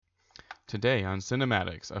Today on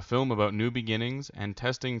Cinematics, a film about new beginnings and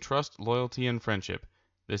testing trust, loyalty, and friendship.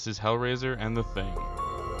 This is Hellraiser and the Thing.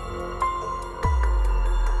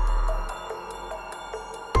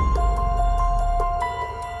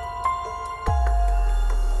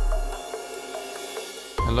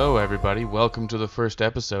 Hello, everybody. Welcome to the first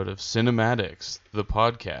episode of Cinematics, the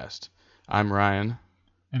podcast. I'm Ryan,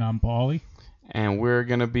 and I'm Paulie, and we're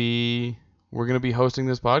gonna be hosting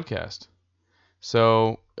this podcast.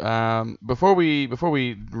 So before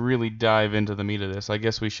we really dive into the meat of this, I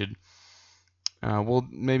guess we should we'll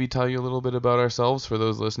maybe tell you a little bit about ourselves for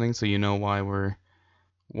those listening, so you know why we're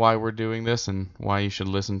doing this and why you should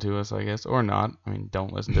listen to us, I guess, or not. I mean,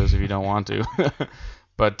 don't listen to us if you don't want to.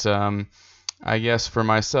 But I guess for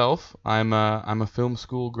myself, I'm a film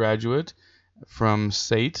school graduate from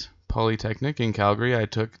SAIT Polytechnic in Calgary. I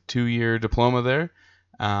took 2-year diploma there,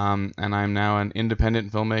 and I'm now an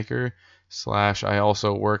independent filmmaker. I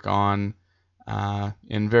also work on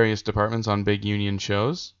in various departments on big union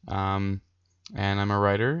shows, and I'm a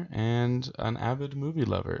writer and an avid movie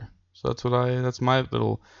lover. So that's my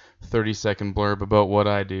little 30-second blurb about what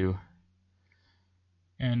I do.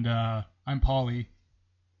 And I'm Paulie.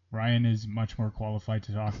 Ryan is much more qualified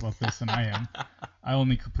to talk about this than I am. I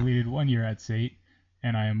only completed 1 year at SAIT,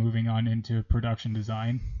 and I am moving on into production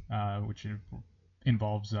design, which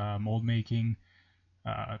involves mold making,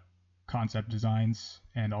 concept designs,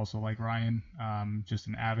 and also, like Ryan, just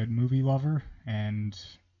an avid movie lover and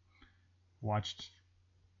watched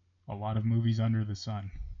a lot of movies under the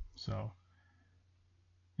sun. So,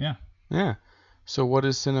 yeah. So what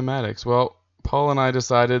is Cinematics? Well, Paul and I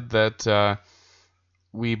decided that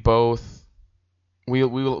we like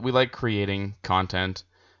creating content.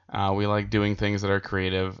 We like doing things that are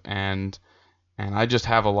creative, and I just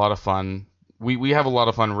have a lot of fun. We have a lot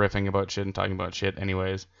of fun riffing about shit and talking about shit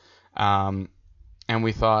anyways. And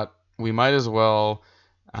we thought we might as well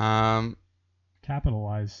capitalize.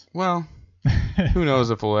 Well, who knows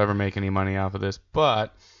if we'll ever make any money off of this,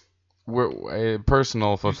 but we're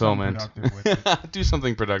personal fulfillment. Do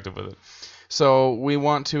something productive with it. So we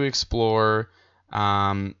want to explore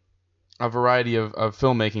a variety of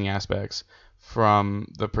filmmaking aspects from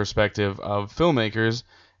the perspective of filmmakers,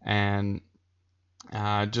 and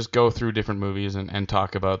just go through different movies and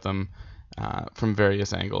talk about them from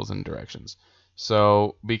various angles and directions.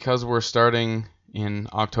 So because we're starting in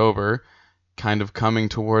October, kind of coming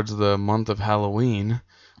towards the month of Halloween,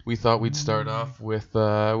 we thought we'd start off with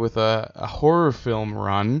a horror film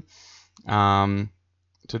run,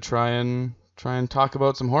 to try and talk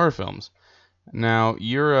about some horror films. Now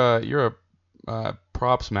you're a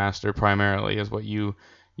props master primarily, is what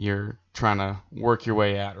you're trying to work your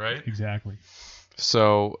way at, right? Exactly.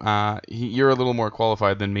 So you're a little more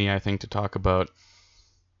qualified than me, I think, to talk about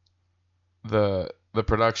the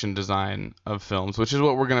production design of films, which is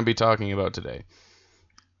what we're going to be talking about today.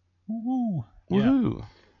 Woohoo! Woohoo! Yeah.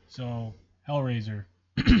 So Hellraiser.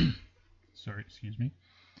 Sorry, excuse me.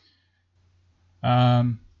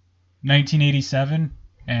 1987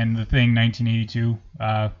 and The Thing 1982.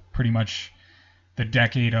 Pretty much the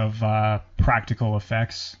decade of practical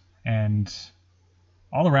effects and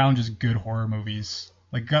all around just good horror movies.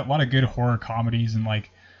 Like, got a lot of good horror comedies, and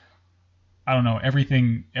like, I don't know,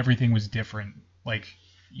 everything was different. Like,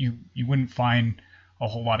 you wouldn't find a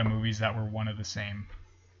whole lot of movies that were one of the same.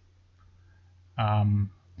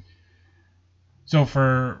 So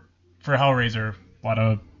for Hellraiser, a lot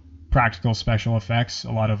of practical special effects,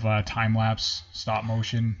 a lot of time lapse, stop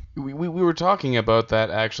motion. We were talking about that,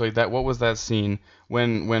 actually. What was that scene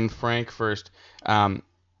when Frank first?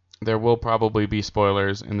 There will probably be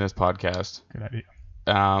spoilers in this podcast. Good idea.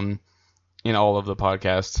 In all of the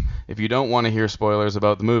podcasts. If you don't want to hear spoilers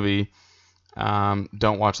about the movie,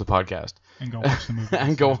 don't watch the podcast. And go watch the movie.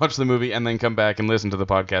 And go watch the movie and then come back and listen to the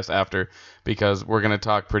podcast after, because we're going to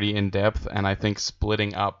talk pretty in depth, and I think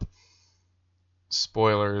splitting up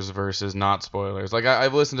spoilers versus not spoilers. Like,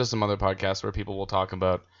 I've listened to some other podcasts where people will talk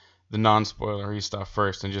about the non-spoilery stuff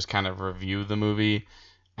first and just kind of review the movie,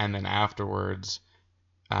 and then afterwards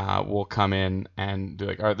we'll come in and do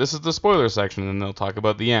like, all right, this is the spoiler section, and they'll talk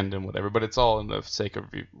about the end and whatever, but it's all in the sake of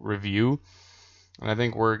review. And I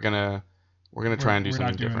think we're gonna try and do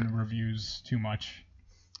something different. We're not doing reviews too much.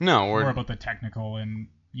 No, we're more about the technical and,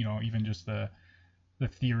 even just the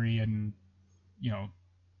theory and,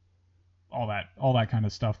 all that kind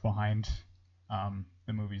of stuff behind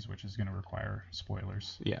the movies, which is going to require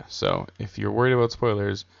spoilers. Yeah, so if you're worried about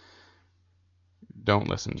spoilers, don't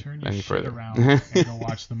listen Turn your any shit further. Around and go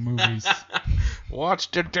watch the movies.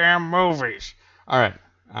 Watch the damn movies. All right.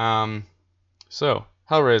 So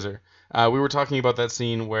Hellraiser. We were talking about that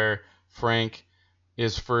scene where Frank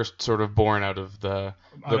is first sort of born out of the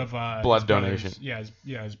blood donation.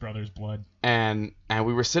 His brother's blood. And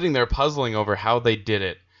we were sitting there puzzling over how they did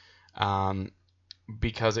it,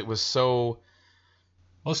 because it was so.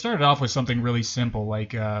 Well, it started off with something really simple,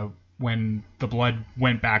 like when the blood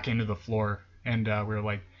went back into the floor, and we were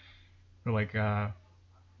like, how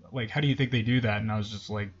do you think they do that? And I was just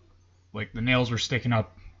like the nails were sticking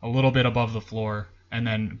up a little bit above the floor, and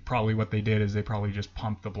then probably what they did is they probably just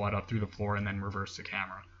pumped the blood up through the floor and then reversed the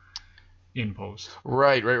camera in post.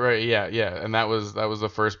 Right. Yeah. And that was the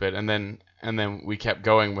first bit, and then we kept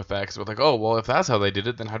going with that because we're like, oh well, if that's how they did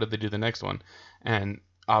it, then how did they do the next one? And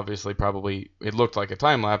obviously, probably it looked like a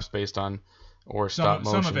time lapse based on stop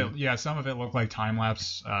motion. Some of it looked like time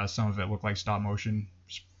lapse. Some of it looked like stop motion.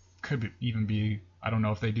 Even be. I don't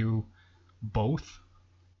know if they do both.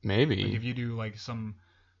 Maybe. Like if you do like some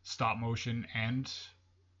stop motion and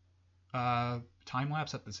time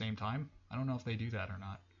lapse at the same time, I don't know if they do that or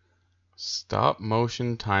not. Stop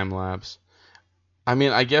motion time lapse. I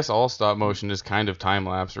mean, I guess all stop motion is kind of time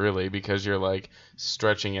lapse, really, because you're like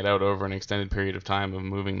stretching it out over an extended period of time of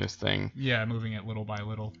moving this thing. Yeah, moving it little by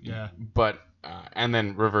little. Yeah. But and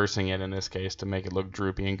then reversing it in this case to make it look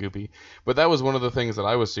droopy and goopy. But that was one of the things that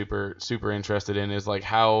I was super super interested in, is like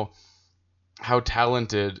how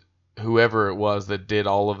talented whoever it was that did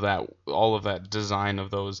all of that design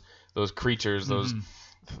of those creatures, those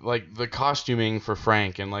like the costuming for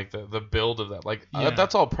Frank and like the build of that, like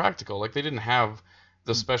that's all practical. Like they didn't have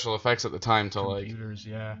the special effects at the time to computers,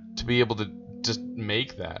 to be able to just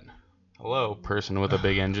make that. Hello, person with a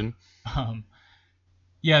big engine.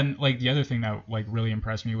 Yeah, and like the other thing that like really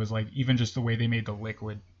impressed me was like even just the way they made the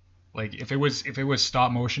liquid. Like if it was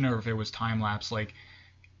stop motion or if it was time lapse, like,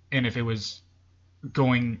 and if it was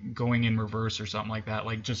going in reverse or something like that,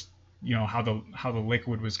 like just how the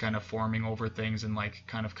liquid was kind of forming over things and like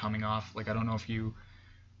kind of coming off. Like I don't know if you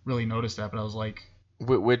really noticed that, but I was like,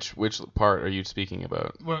 which part are you speaking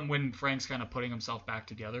about? When Frank's kind of putting himself back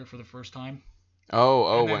together for the first time.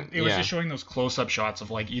 It was just showing those close-up shots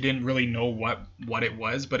of like you didn't really know what it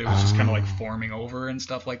was, but it was just kind of like forming over and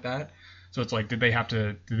stuff like that. So it's like, did they have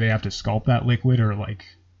to sculpt that liquid, or like,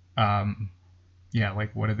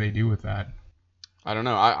 like what did they do with that? I don't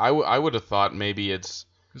know. I would have thought maybe it's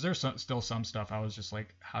because there's still some stuff I was just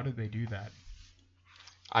like, how did they do that?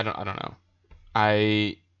 I don't know.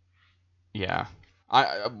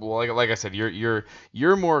 Well, like I said,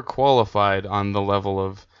 you're more qualified on the level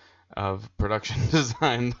of production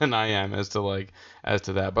design than I am as to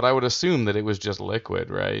that. But I would assume that it was just liquid,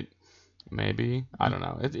 right? Maybe. I don't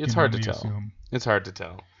know. It's hard to tell. Assume. It's hard to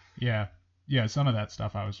tell. Yeah. Some of that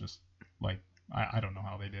stuff I was just like, I don't know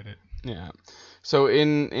how they did it. Yeah. So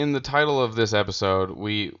in the title of this episode,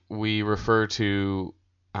 we refer to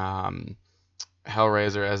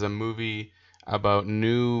Hellraiser as a movie about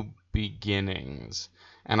new beginnings,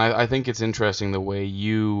 and I think it's interesting the way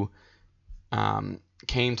you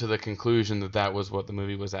came to the conclusion that was what the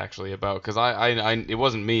movie was actually about, because I it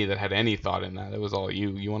wasn't me that had any thought in that. It was all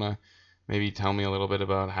you. You want to maybe tell me a little bit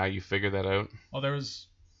about how you figured that out? Well, there was,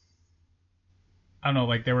 I don't know,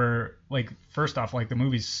 like there were, like, first off, like the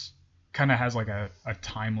movie's kind of has like a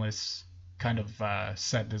timeless kind of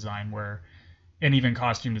set design where, and even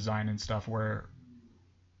costume design and stuff, where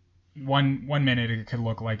one minute it could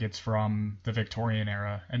look like it's from the Victorian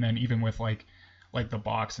era, and then even with like the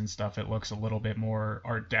box and stuff, it looks a little bit more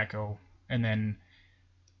Art Deco, and then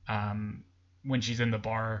when she's in the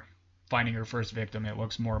bar finding her first victim, it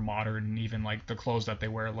looks more modern, and even like the clothes that they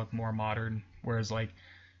wear look more modern, whereas like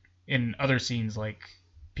in other scenes, like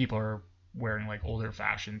people are wearing like older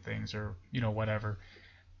fashioned things or whatever.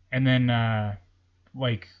 And then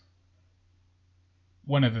like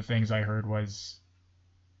one of the things I heard was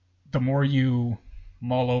the more you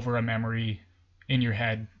mull over a memory in your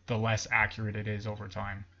head, the less accurate it is over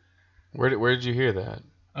time. Where did you hear that?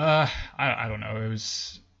 I don't know. It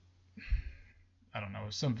was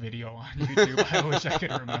some video on YouTube. I wish I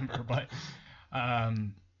could remember, but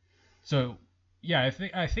so yeah,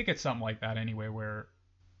 I think it's something like that anyway, where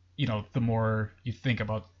the more you think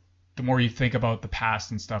about the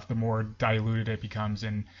past and stuff, the more diluted it becomes,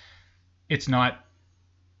 and it's not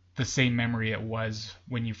the same memory it was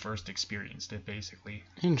when you first experienced it, basically.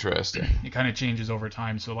 Interesting. It kind of changes over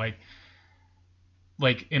time. So like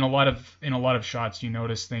in a lot of shots, you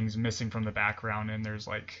notice things missing from the background, and there's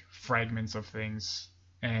like fragments of things,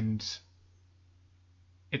 and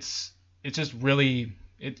it's just really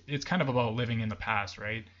it's kind of about living in the past,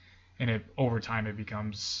 right? And over time it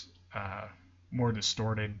becomes more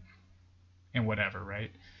distorted and whatever,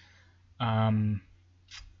 right?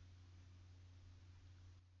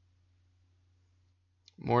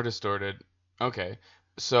 More distorted. Okay.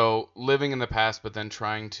 So living in the past, but then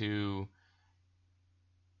trying to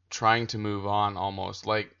move on, almost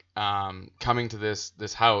like coming to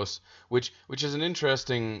this house, which is an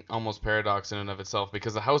interesting almost paradox in and of itself,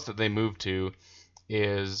 because the house that they moved to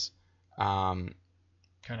is um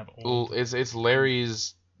kind of old. it's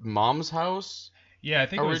Larry's mom's house Yeah, I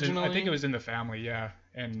think originally. it was in the family, yeah.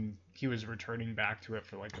 And he was returning back to it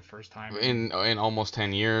for like the first time. In almost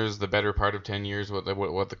 10 years, the better part of 10 years, what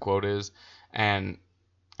the quote is. And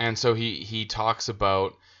so he talks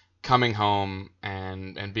about coming home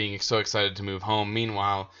and being so excited to move home.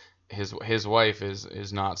 Meanwhile, his wife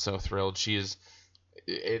is not so thrilled.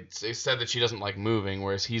 It's said that she doesn't like moving,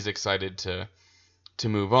 whereas he's excited to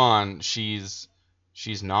move on. She's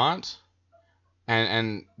not.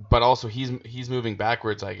 And but also he's moving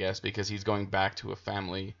backwards, I guess, because he's going back to a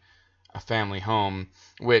family home,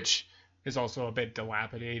 which is also a bit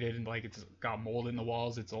dilapidated and like it's got mold in the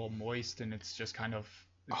walls. It's all moist and it's just kind of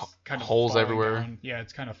holes everywhere. Down. Yeah,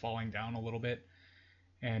 it's kind of falling down a little bit.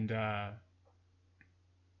 And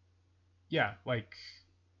yeah, like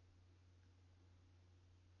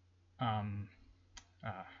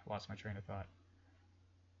lost my train of thought.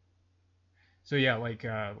 So yeah, like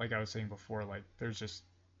I was saying before, like there's just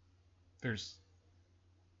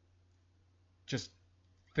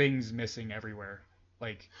things missing everywhere.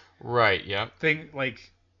 Like right, yeah.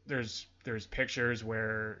 Like there's pictures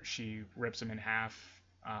where she rips him in half.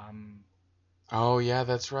 Oh yeah,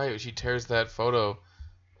 that's right. She tears that photo.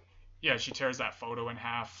 Yeah, she tears that photo in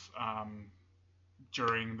half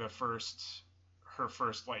during her first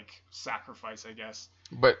like sacrifice, I guess.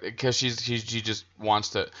 But because she just wants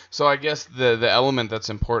to. So I guess the element that's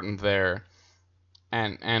important there,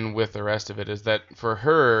 and with the rest of it, is that for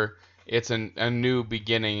her it's a new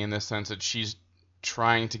beginning, in the sense that she's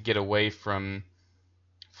trying to get away from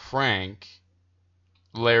Frank,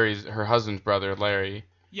 her husband's brother, Larry.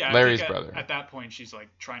 Yeah, Larry's brother. At that point, she's like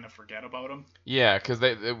trying to forget about him. Yeah, because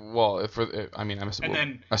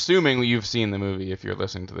I'm assuming you've seen the movie if you're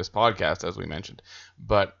listening to this podcast, as we mentioned,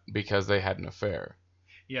 but because they had an affair.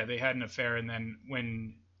 Yeah, they had an affair, and then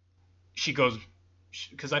when she goes,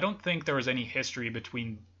 because I don't think there was any history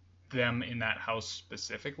between them in that house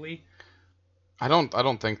specifically. I don't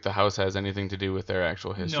think the house has anything to do with their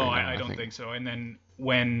actual history. No, I don't think so. And then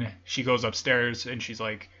when she goes upstairs and she's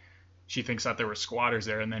like, she thinks that there were squatters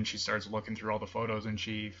there, and then she starts looking through all the photos and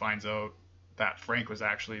she finds out that Frank was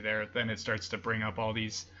actually there. Then it starts to bring up all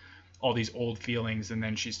these old feelings, and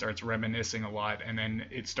then she starts reminiscing a lot, and then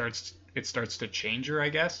it starts to change her, I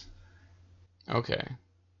guess. Okay.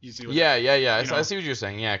 You see? Yeah. I see what you're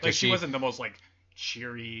saying. Yeah, because like she wasn't the most like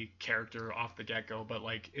cheery character off the get go, but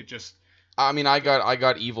like it just. I mean, I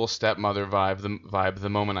got evil stepmother vibe the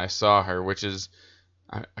moment I saw her, which is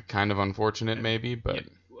kind of unfortunate, maybe, but. Yeah.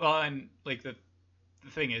 Well, and like the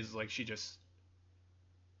thing is, like she just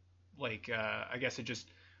like I guess it just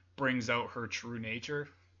brings out her true nature.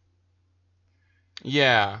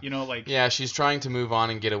 Yeah. You know, like. Yeah, she's trying to move on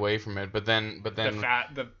and get away from it, but then.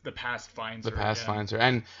 The past finds her. The past finds her,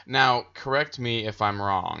 and now correct me if I'm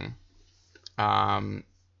wrong.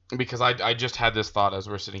 Because I just had this thought as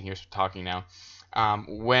we're sitting here talking now.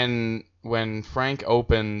 When Frank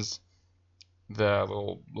opens the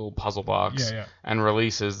little puzzle box and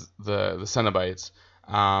releases the Cenobites,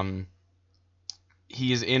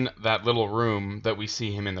 he's in that little room that we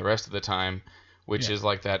see him in the rest of the time, which is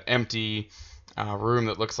like that empty room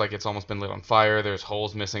that looks like it's almost been lit on fire. There's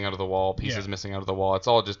holes missing out of the wall, pieces missing out of the wall. It's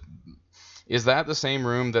all just. Is that the same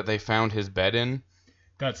room that they found his bed in?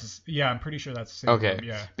 I'm pretty sure that's the same room,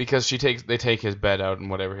 yeah. Because they take his bed out and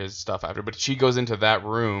whatever his stuff after, but she goes into that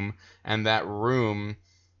room, and that room,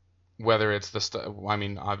 whether it's the stuff, I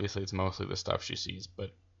mean, obviously it's mostly the stuff she sees,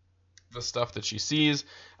 but the stuff that she sees,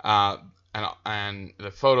 and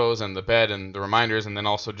the photos and the bed and the reminders, and then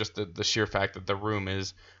also just the sheer fact that the room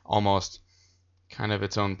is almost kind of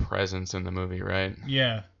its own presence in the movie, right?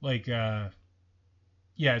 Yeah, like,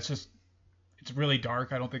 it's really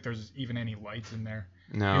dark. I don't think there's even any lights in there.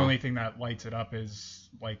 No. The only thing that lights it up is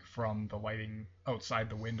like from the lighting outside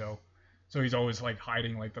the window. So he's always like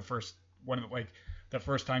hiding. Like the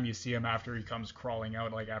first time you see him after he comes crawling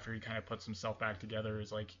out, like after he kind of puts himself back together,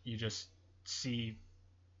 is like you just see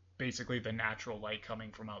basically the natural light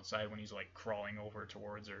coming from outside when he's like crawling over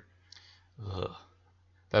towards her. Ugh.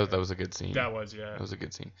 That was a good scene. That was, yeah. That was a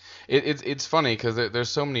good scene. It's funny because there's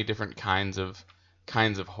so many different kinds of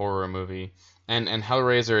horror movie, and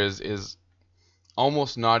Hellraiser is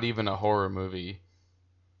almost not even a horror movie.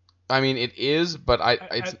 I mean, it is, but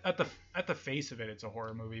at the face of it, it's a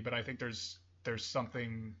horror movie. But I think there's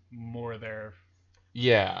something more there.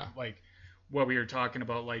 Yeah. Like what we were talking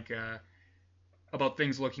about, like about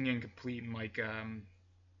things looking incomplete and like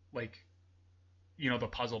the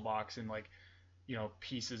puzzle box and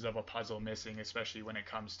pieces of a puzzle missing, especially when it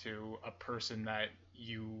comes to a person that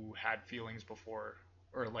you had feelings before,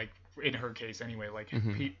 or like in her case anyway, like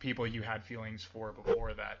people you had feelings for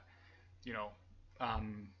before that, you know,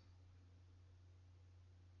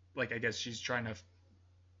 like I guess she's trying to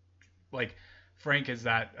like Frank is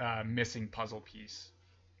that missing puzzle piece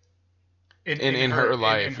in her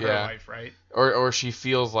life, in her life, right? Or she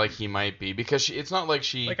feels like he might be, because it's not like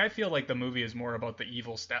she like I feel like the movie is more about the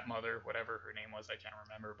evil stepmother, whatever her name was, I can't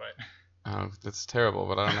remember, but oh, that's terrible,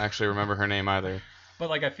 but I don't actually remember her name either. But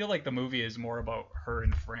like I feel like the movie is more about her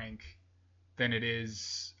and Frank than it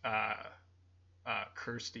is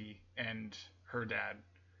Kirsty and her dad.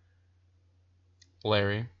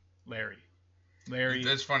 Larry.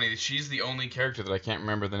 That's funny. She's the only character that I can't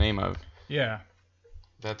remember the name of. Yeah.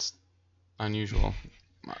 That's unusual.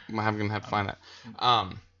 I'm gonna have to find that.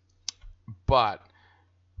 But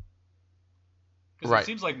right. It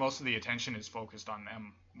seems like most of the attention is focused on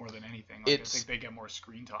them more than anything. Like, I think they get more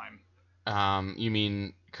screen time. You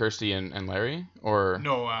mean Kirsty and Larry, or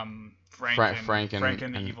no? Frank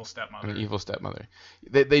and the evil stepmother. And the evil stepmother.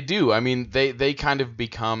 They do. I mean, they kind of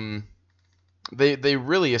become. They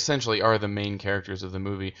really essentially are the main characters of the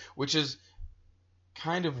movie, which is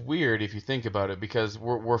kind of weird if you think about it, because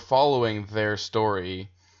we're following their story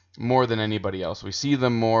more than anybody else. We see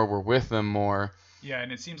them more, we're with them more. Yeah,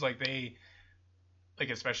 and it seems like they, like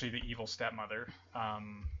especially the evil stepmother,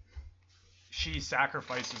 she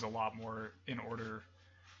sacrifices a lot more in order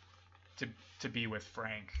to be with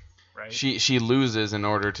Frank, right? She loses in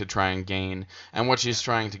order to try and gain, and what she's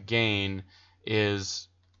trying to gain is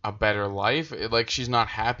a better life. Like, she's not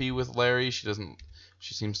happy with Larry. She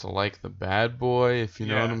seems to like the bad boy, if you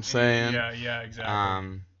know what I'm saying. Yeah,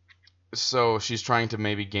 exactly. So she's trying to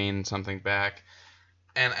maybe gain something back,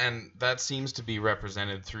 and that seems to be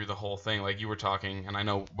represented through the whole thing. Like you were talking, and I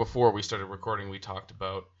know before we started recording, we talked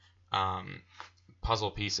about puzzle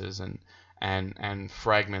pieces and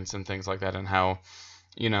fragments and things like that, and how,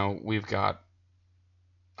 we've got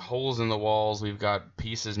holes in the walls, we've got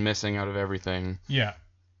pieces missing out of everything. Yeah.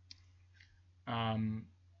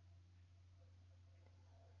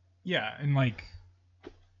 Yeah, and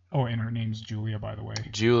and her name's Julia, by the way.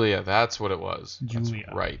 Julia, that's what it was. Julia.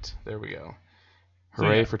 That's right. There we go.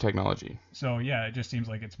 Hooray for technology. So yeah, it just seems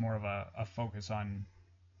like it's more of a focus on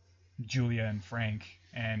Julia and Frank,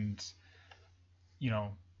 and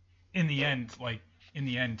in the end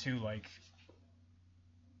too,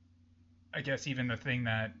 I guess even the thing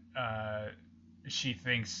that she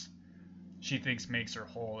thinks makes her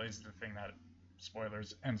whole is the thing that,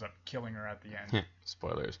 spoilers, ends up killing her at the end.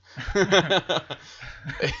 Spoilers.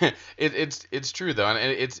 It's true though,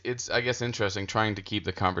 and it's I guess interesting trying to keep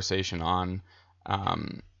the conversation on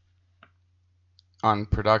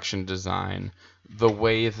production design, the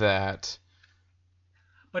way that.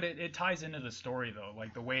 But it ties into the story though,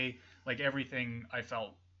 like the way, like everything I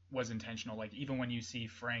felt was intentional. Like even when you see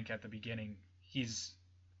Frank at the beginning, he's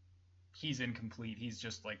incomplete. He's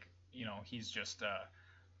just he's just a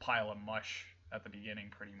pile of mush at the beginning,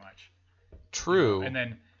 pretty much. True. And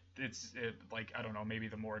then it's I don't know, maybe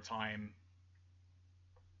the more time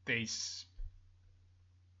I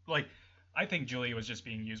think Julia was just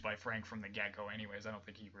being used by Frank from the get-go anyways. I don't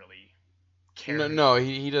think he really cared. No,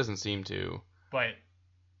 he doesn't seem to. But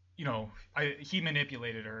he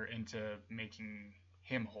manipulated her into making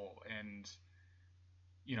him whole, and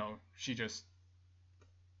she just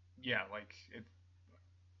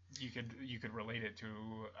you could relate it to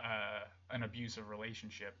an abusive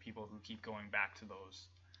relationship, people who keep going back to those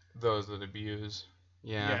that abuse.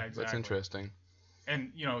 Yeah, exactly. That's interesting.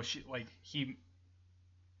 And I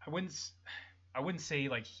wouldn't say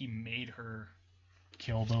he made her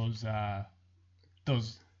kill those for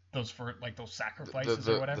those sacrifices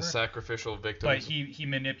or whatever. The sacrificial victims. But he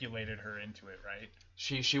manipulated her into it, right?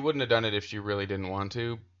 She wouldn't have done it if she really didn't want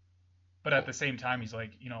to. But at the same time, he's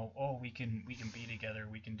like, we can be together,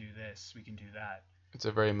 we can do this, we can do that. It's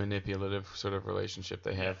a very manipulative sort of relationship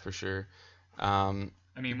they have, for sure.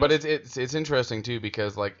 But it's interesting too,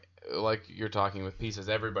 because like you're talking with pieces,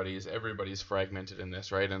 everybody's fragmented in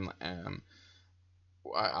this, right? And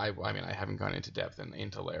I mean, I haven't gone into depth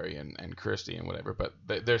into Larry and Kirsty and whatever, but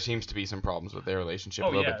there seems to be some problems with their relationship a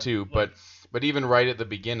little bit too. But even right at the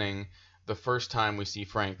beginning, the first time we see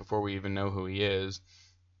Frank, before we even know who he is,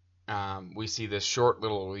 we see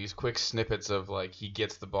these quick snippets of he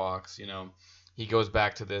gets the box, he goes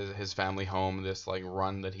back to his family home, this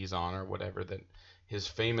run that he's on or whatever, that his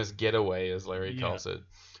famous getaway, as Larry calls it,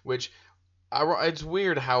 which it's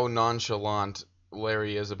weird how nonchalant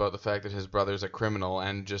Larry is about the fact that his brother's a criminal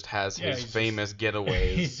and just has his he's famous just,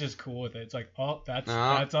 getaways. He's just cool with it. It's like, oh,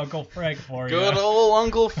 that's Uncle Frank for you. Good old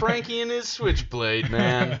Uncle Frankie and his switchblade,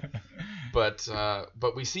 man. But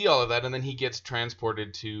we see all of that, and then he gets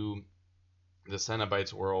transported to the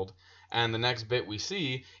Cenobites world. And the next bit we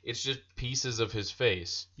see, it's just pieces of his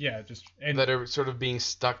face. Yeah, that are sort of being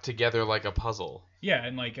stuck together like a puzzle. Yeah,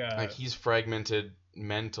 and like he's fragmented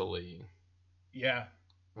mentally. Yeah.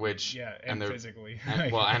 Which and physically.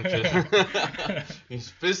 He's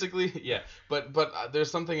physically, yeah. But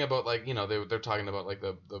there's something about, like, you know, they're talking about like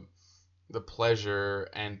the pleasure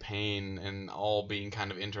and pain and all being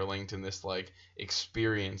kind of interlinked in this like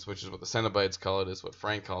experience, which is what the Cenobites call it, is what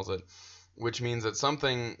Frank calls it. Which means that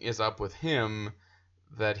something is up with him,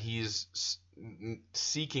 that he's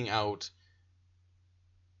seeking out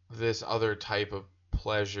this other type of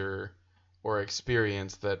pleasure or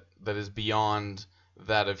experience that is beyond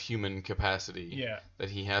that of human capacity. Yeah. That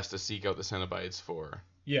he has to seek out the Cenobites for.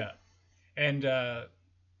 Yeah. And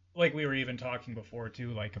like we were even talking before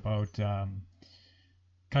too, like about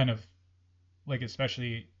kind of like,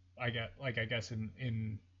 especially I guess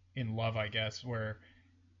in love, I guess, where,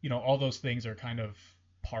 you know, all those things are kind of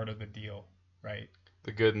part of the deal, right?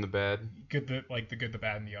 The good and the bad. The good, the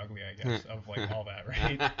bad, and the ugly, I guess, of like all that,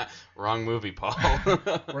 right? Wrong movie, Paul.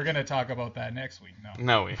 We're gonna talk about that next week.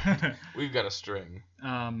 No, we've got a string.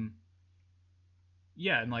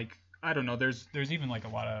 Yeah, and like, I don't know. There's even like a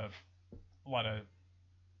lot of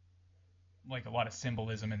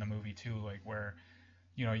symbolism in the movie too, like where,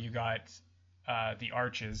 you know, you got the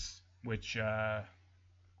arches, which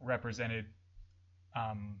represented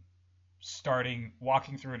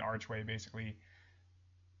walking through an archway basically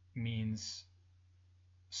means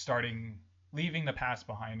leaving the past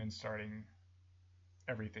behind and starting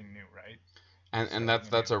everything new, right? And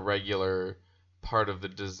that's a regular part of the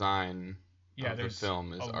design of the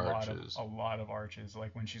film, is arches. A lot of arches,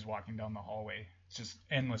 like when she's walking down the hallway, it's just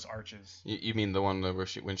endless arches. You mean the one where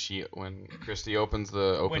when Christy opens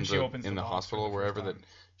in the hospital, wherever, that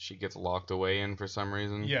she gets locked away in for some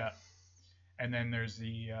reason? Yeah. And then there's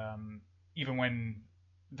the even when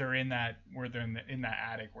they're in that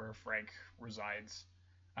attic where Frank resides,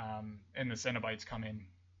 and the Cenobites come in,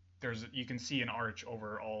 you can see an arch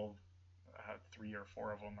over all 3 or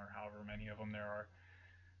 4 of them, or however many of them there are.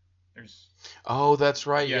 Oh, that's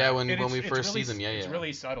right. Yeah, when we first see them, it's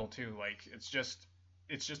really subtle too. Like it's just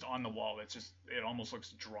on the wall. It almost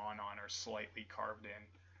looks drawn on or slightly carved in.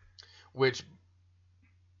 Which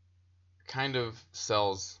kind of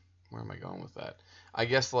sells. Where am I going with that? I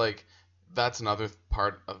guess like that's another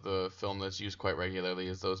part of the film that's used quite regularly,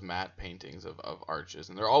 is those matte paintings of arches,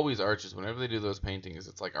 and they're always arches. Whenever they do those paintings,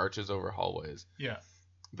 it's like arches over hallways. Yeah.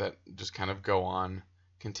 That just kind of go on.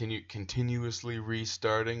 Continuously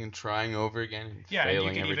restarting and trying over again and failing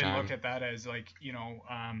and you can every even time. Look at that as like, you know,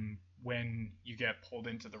 when you get pulled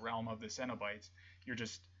into the realm of the Cenobites, you're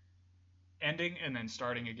just ending and then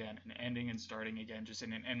starting again, and ending and starting again, just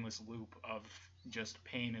in an endless loop of just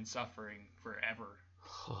pain and suffering forever.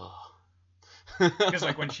 Because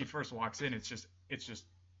like when she first walks in, it's just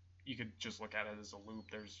you could just look at it as a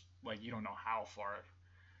loop. There's like, you don't know how far.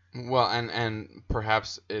 Well, and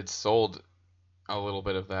perhaps it's sold a little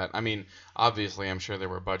bit of that. I mean, obviously, I'm sure there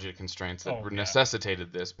were budget constraints that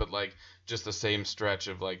necessitated this, but like just the same stretch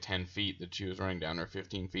of like 10 feet that she was running down, or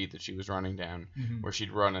 15 feet that she was running down, where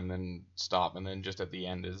she'd run and then stop, and then just at the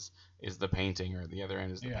end is the painting, or the other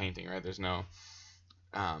end is the painting, right? There's no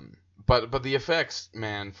but the effects,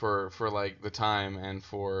 man, for like the time and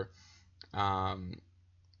for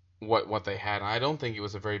what they had, I don't think it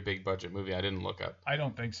was a very big budget movie. I didn't look up. I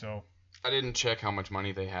don't think so. I didn't check how much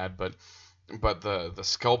money they had, but the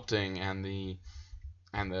sculpting and the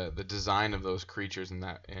design of those creatures and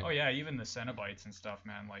that. Oh yeah, even the Cenobites and stuff,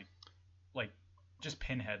 man. Like just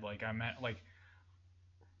Pinhead. Like I meant like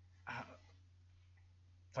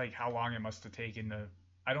how long it must have taken to.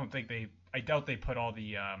 I doubt they put all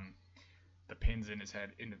the pins in his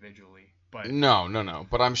head individually. But no.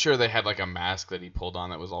 But I'm sure they had like a mask that he pulled on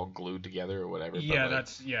that was all glued together or whatever. Yeah,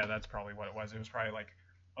 that's probably what it was. It was probably like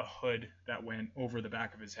a hood that went over the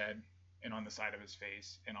back of his head and on the side of his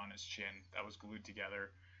face and on his chin that was glued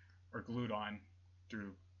together, or glued on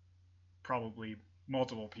through probably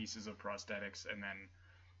multiple pieces of prosthetics, and then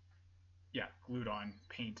glued on,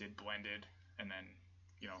 painted, blended, and then,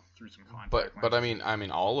 you know, through some contact. But I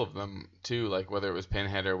mean all of them too, like whether it was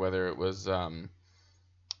Pinhead or whether it was I'm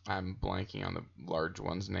blanking on the large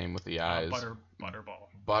one's name with the eyes.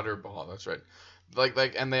 Butterball, that's right.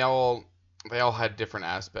 Like and they all had different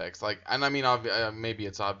aspects. Like, and I mean, maybe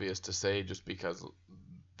it's obvious to say just because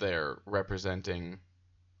they're representing,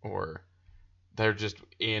 or they're just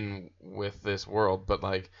in with this world, but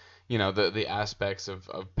like, you know, the aspects of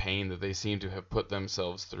pain that they seem to have put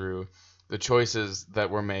themselves through, the choices that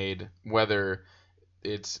were made, whether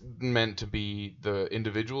it's meant to be the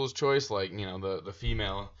individual's choice, like, you know, the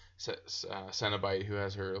female Cenobite who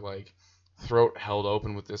has her like throat held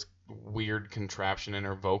open with this weird contraption in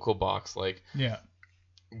her vocal box, like Yeah.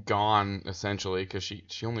 gone essentially, because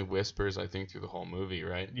she only whispers, I think, through the whole movie,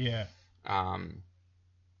 right? Yeah.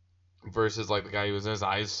 Versus like the guy who has his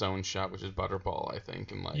eyes sewn shut, which is Butterball, I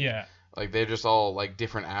think, and like Yeah. like they're just all like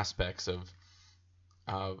different aspects of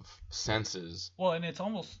senses. Well, and it's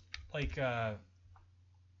almost like it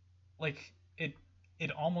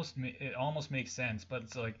almost makes sense, but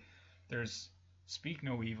it's like there's speak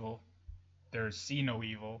no evil, there's see no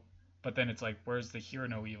evil, but then it's like where's the hear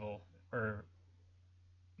no evil? Or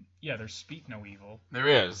yeah, there's speak no evil, There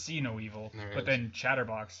is. see no evil, There but is. then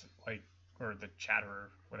Chatterbox, like, or the Chatterer,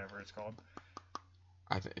 whatever it's called.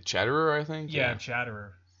 Chatterer, I think. Yeah,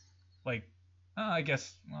 Chatterer. Like, I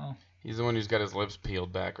guess, well, he's the one who's got his lips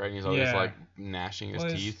peeled back, right? And he's always Yeah. like gnashing his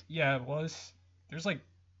teeth. Yeah, there's like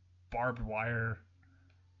barbed wire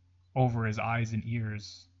over his eyes and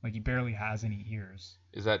ears. Like, he barely has any ears.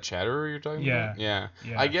 Is that Chatterer you're talking about? Yeah.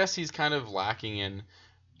 Yeah. I guess he's kind of lacking in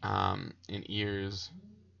ears.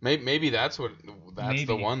 Maybe that's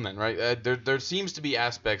the one then, right? There seems to be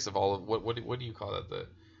aspects of all of what do you call that? The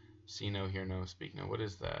see no, hear no, speak no. What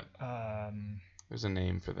is that? There's a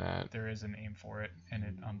name for that. There is a name for it, and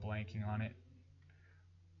I'm blanking on it.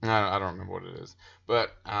 I don't remember what it is,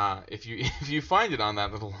 but if you find it on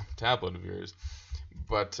that little tablet of yours,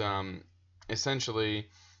 but essentially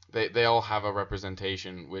they all have a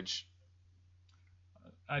representation, which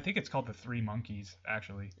I think it's called the Three Monkeys,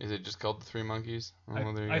 actually. is it just called the Three Monkeys?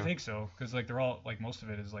 Oh, there you I go. think so, because like they're all like most of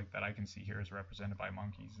it is like that I can see here is represented by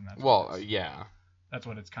monkeys, and that's yeah. that's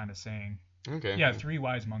what it's kind of saying. Okay. Yeah, three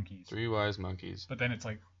wise monkeys. Three wise monkeys. But then it's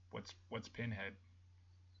like, what's Pinhead?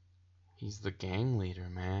 He's the gang leader,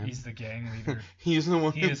 man. He's the gang leader. He's the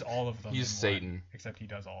one. He is all of them. He's in Satan. one, except he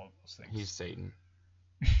does all of those things. He's Satan.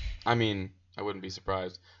 I mean, I wouldn't be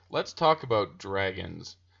surprised. Let's talk about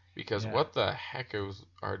dragons, because what the heck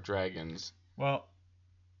are dragons? Well,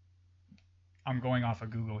 I'm going off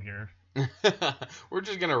of Google here. We're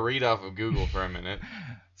just gonna read off of Google for a minute.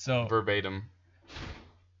 So verbatim.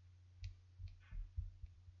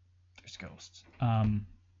 There's ghosts.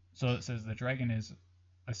 So it says the dragon is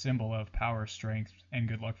a symbol of power, strength, and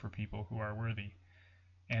good luck for people who are worthy.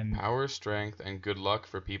 And power, strength, and good luck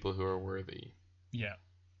for people who are worthy. Yeah.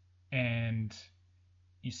 And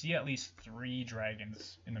you see at least 3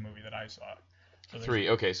 dragons in the movie that I saw. So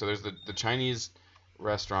 3. Okay, so there's the Chinese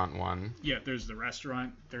restaurant one. Yeah, there's the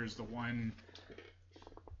restaurant. There's the one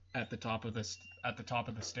at the top of the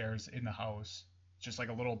stairs in the house. Just like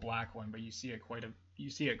a little black one, but you see it quite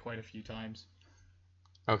a few times.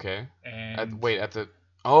 Okay. And at the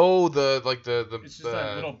it's just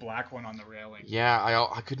that little black one on the railing. Yeah,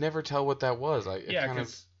 I could never tell what that was.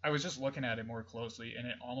 Because I was just looking at it more closely, and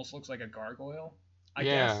it almost looks like a gargoyle. I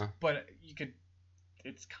guess, but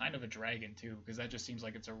it's kind of a dragon too, because that just seems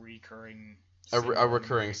like it's a recurring. A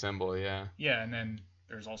recurring symbol, yeah. Yeah, and then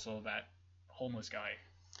there's also that homeless guy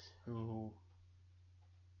who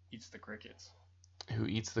eats the crickets.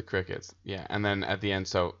 Yeah, and then at the end,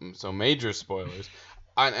 so major spoilers.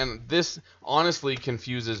 And this honestly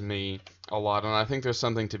confuses me a lot, and I think there's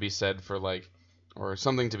something to be said for or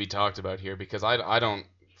something to be talked about here, because I don't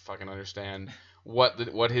fucking understand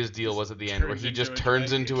what his deal was at the end, where he just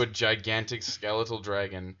turns into a gigantic skeletal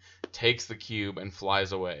dragon, takes the cube, and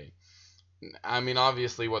flies away. I mean,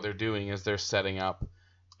 obviously what they're doing is they're setting up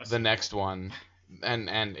the next one,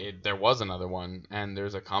 and there was another one, and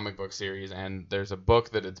there's a comic book series, and there's a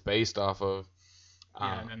book that it's based off of.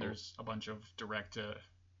 Yeah, and then there's a bunch of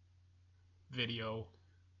direct-to-video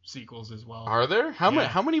sequels as well. Are there? How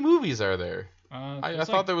many movies are there? I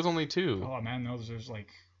thought there was only 2. Oh man, no, there's like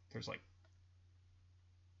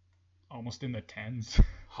almost in the tens.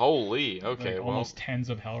 Holy, okay, almost tens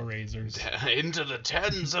of Hellraisers. Into the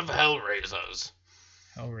tens of Hellraisers.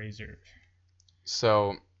 Hellraiser.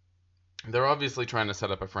 So they're obviously trying to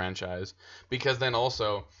set up a franchise, because then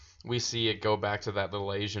also we see it go back to that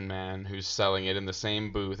little Asian man who's selling it in the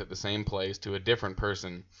same booth at the same place to a different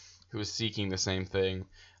person who is seeking the same thing.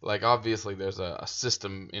 Like, obviously there's a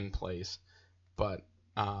system in place, but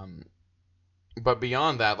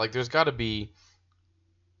beyond that, like, there's got to be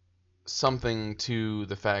something to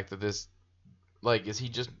the fact that this, like, is he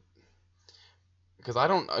just, because I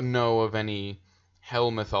don't know of any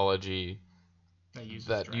hell mythology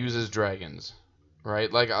that uses dragons,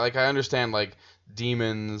 right? Like I understand, like,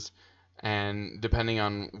 demons And depending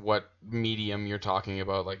on what medium you're talking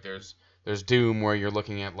about, like there's Doom where you're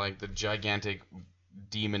looking at like the gigantic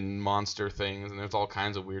demon monster things, and there's all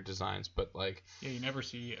kinds of weird designs. But like, yeah, you never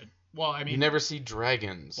see. You never see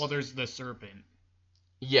dragons. Well, there's the serpent.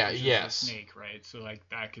 Yeah. Which Yes. is a snake, right? So like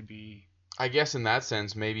that could be. I guess in that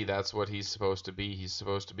sense, maybe that's what he's supposed to be. He's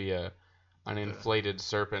supposed to be an inflated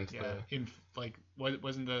serpent. Yeah.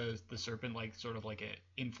 Wasn't the serpent like sort of like an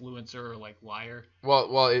influencer or like liar?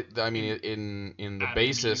 Well, in the Adam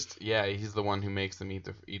bassist, yeah, he's the one who makes them eat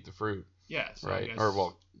the fruit. Yeah. So right.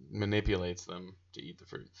 Or manipulates them to eat the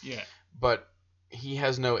fruit. Yeah. But he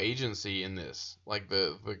has no agency in this. Like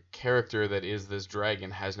the character that is this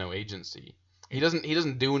dragon has no agency. He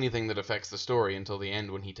doesn't do anything that affects the story until the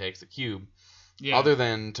end when he takes the cube. Yeah. Other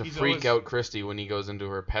than to freak out Christy when he goes into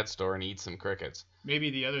her pet store and eats some crickets. Maybe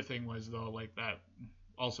the other thing was though, like that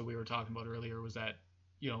also we were talking about earlier, was that,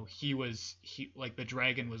 you know, he like the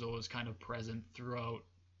dragon was always kind of present throughout,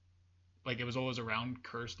 like it was always around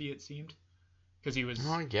Kirsty, it seemed, because he was.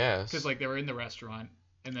 Oh, I guess. Because like they were in the restaurant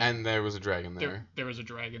and there was a dragon there. There was a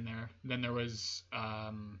dragon there. Then there was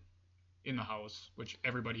in the house, which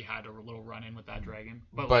everybody had a little run in with that dragon.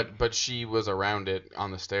 But she was around it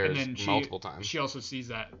on the stairs multiple times. She also sees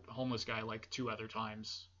that homeless guy like 2 other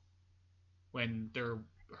times when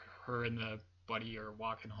her and the buddy are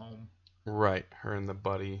walking home. Right, her and the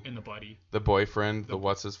buddy. The boyfriend, the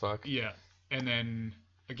what's his fuck. Yeah, and then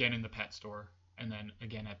again in the pet store, and then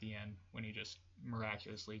again at the end when he just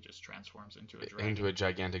miraculously just transforms into a dragon. Into a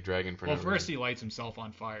gigantic dragon for no reason. Well, first he lights himself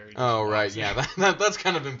on fire. Oh, right, yeah, that's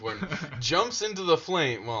kind of important. Jumps into the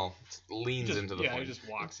flame, leans into the flame. Yeah, he just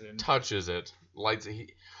walks in. Touches it, lights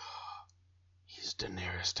it. He's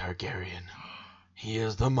Daenerys Targaryen. He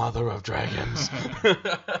is the mother of dragons.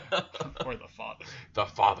 Or the father. The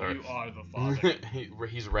father. You are the father.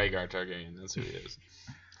 He's Rhaegar Targaryen, that's who he is.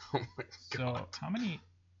 Oh my god. So, how many...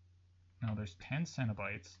 No, there's 10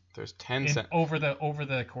 Cenobites. There's 10 over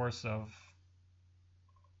the course of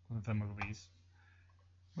the movies.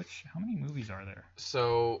 How many movies are there?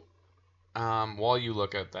 So, while you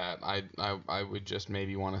look at that, I would just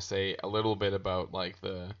maybe want to say a little bit about like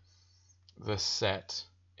the set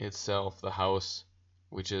itself, the house,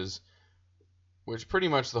 which pretty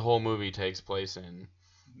much the whole movie takes place in.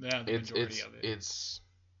 Yeah, the majority of it.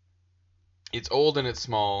 It's old and it's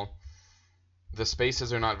small. The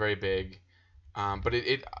spaces are not very big, but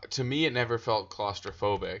it to me it never felt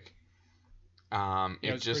claustrophobic.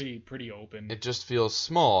 It's just pretty open. It just feels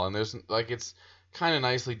small, and there's like it's kind of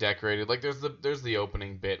nicely decorated. Like there's the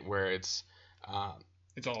opening bit where it's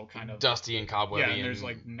all kind of dusty and cobwebby. Yeah, and there's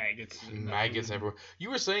like maggots. Maggots everywhere. You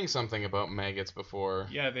were saying something about maggots before.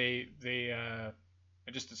 Yeah, they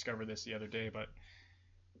I just discovered this the other day, but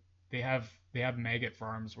they have maggot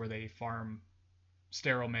farms where they farm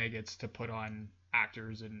sterile maggots to put on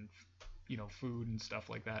actors and, you know, food and stuff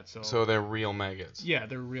like that. So they're real maggots. Yeah,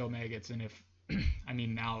 they're real maggots, and if I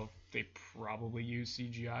mean now they probably use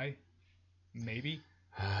CGI, maybe,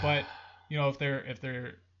 but you know if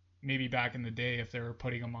they're maybe back in the day if they were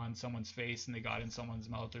putting them on someone's face and they got in someone's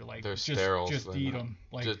mouth, they're like sterile. Just eat them.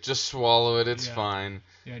 Like just swallow it. It's fine.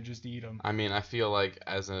 Yeah, just eat them. I mean, I feel like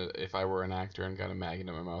if I were an actor and got a maggot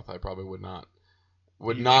in my mouth, I probably would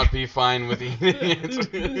not be fine with eating it.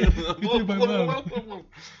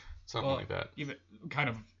 Something like that. Even kind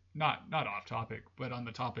of not off topic, but on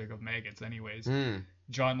the topic of maggots anyways.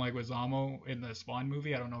 John Leguizamo in the Spawn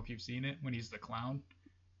movie, I don't know if you've seen it, when he's the clown.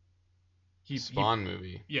 Spawn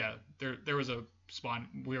movie. Yeah, there was a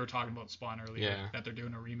Spawn. We were talking about Spawn earlier, that they're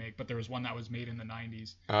doing a remake, but there was one that was made in the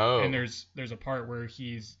 90s. Oh. And there's a part where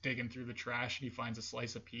he's digging through the trash and he finds a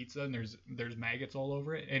slice of pizza and there's maggots all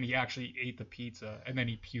over it, and he actually ate the pizza and then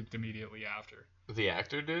he puked immediately after. The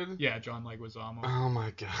actor did? Yeah, John Leguizamo. Oh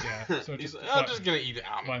my god. Yeah. So I'm just gonna eat it.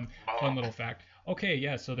 Fun little fact. Okay,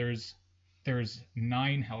 yeah. So there's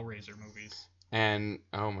 9 Hellraiser movies. And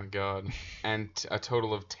oh my god, and a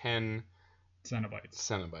total of 10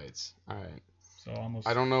 Cenobites. All right. So almost.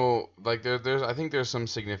 I don't know. Like there's. I think there's some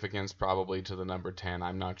significance probably to the number 10.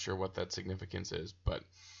 I'm not sure what that significance is, but.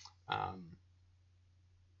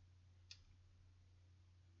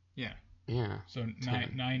 Yeah. Yeah. So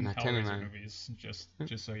nine Hellraiser movies. Just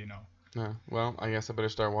so you know. Yeah. Well, I guess I better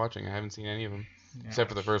start watching. I haven't seen any of them except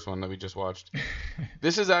for the first one that we just watched.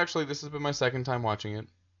 This has been my second time watching it.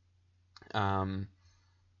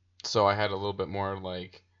 So I had a little bit more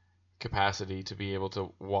like capacity to be able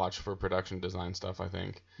to watch for production design stuff, I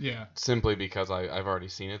think. Yeah. Simply because I've already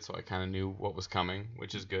seen it, so I kind of knew what was coming,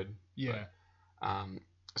 which is good. Yeah. But,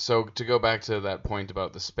 so to go back to that point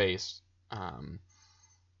about the space,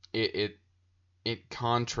 it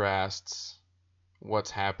contrasts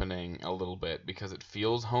what's happening a little bit because it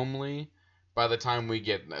feels homely. By the time we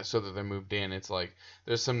get so that they're moved in, it's like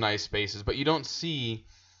there's some nice spaces, but you don't see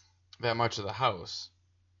that much of the house.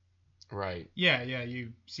 Right. Yeah,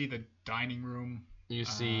 you see the dining room. You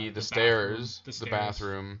see the stairs, the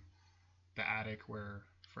bathroom, the attic where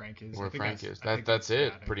Frank is. Where Frank is. That's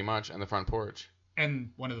it, pretty much, and the front porch.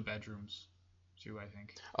 And one of the bedrooms, too, I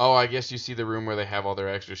think. Oh, I guess you see the room where they have all their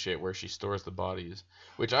extra shit, where she stores the bodies,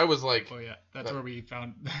 which I was like. Oh yeah, that's where we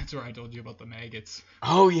found. That's where I told you about the maggots.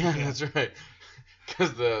 Oh yeah. That's right.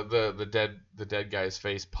 Because the dead guy's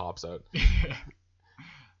face pops out.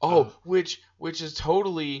 Oh, which is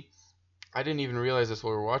totally. I didn't even realize this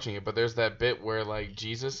while we were watching it, but there's that bit where like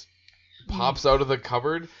Jesus pops out of the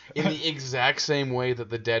cupboard in the exact same way that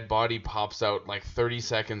the dead body pops out like 30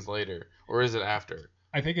 seconds later, or is it after?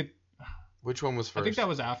 I think it. Which one was first? I think that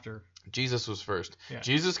was after. Jesus was first. Yeah.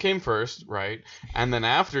 Jesus came first, right? And then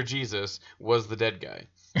after Jesus was the dead guy.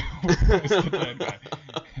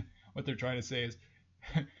 What they're trying to say is,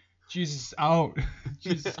 Jesus is out.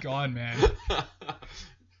 Jesus is gone, man.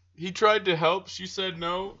 He tried to help. She said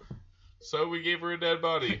no. So we gave her a dead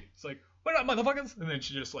body. It's like, what up, motherfuckers? And then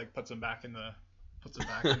she just like puts him back in the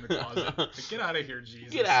closet. Like, get out of here,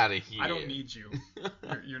 Jesus. Get out of here. I don't need you.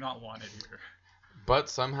 You're not wanted here. But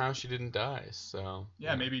somehow she didn't die, so...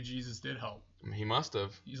 Yeah, maybe Jesus did help. He must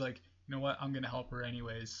have. He's like, you know what? I'm going to help her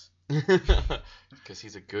anyways. Because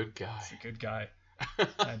he's a good guy. He's a good guy.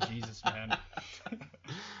 Jesus, man.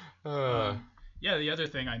 Yeah, the other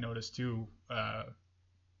thing I noticed, too,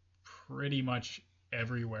 pretty much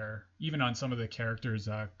everywhere, even on some of the characters'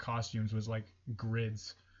 costumes, was like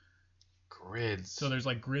grids. Grids. So there's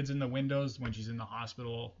like grids in the windows when she's in the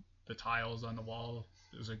hospital. The tiles on the wall,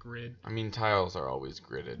 there's a grid. I mean, tiles are always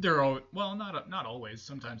gridded. They're all well, not always.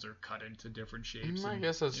 Sometimes they're cut into different shapes. I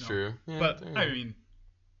guess that's true. Yeah, but I mean,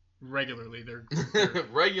 regularly they're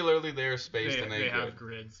regularly they're spaced and they have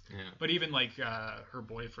grids. Yeah. But even like her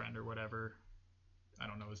boyfriend or whatever, I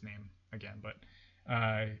don't know his name again, but.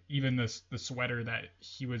 Even the sweater that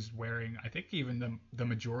he was wearing, I think even the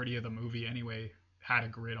majority of the movie anyway had a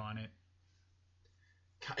grid on it.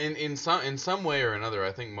 In some way or another,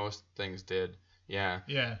 I think most things did. Yeah.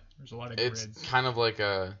 Yeah, there's a lot of grids. It's kind of like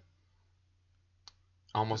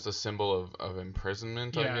almost a symbol of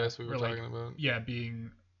imprisonment, I guess we were talking about. Yeah,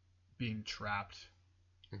 being trapped.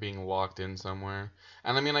 Being locked in somewhere.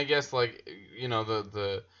 And I mean, I guess like, you know,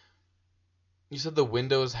 the you said the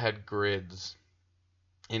windows had grids.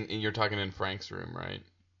 You're talking in Frank's room, right?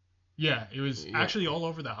 Yeah, it was actually all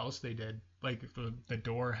over the house they did. Like the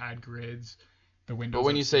door had grids, the windows. But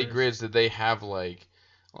when you say grids, did they have like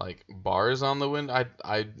bars on the window?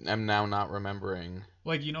 I am now not remembering.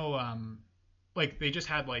 Like, you know, like they just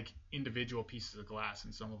had like individual pieces of glass,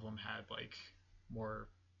 and some of them had like more,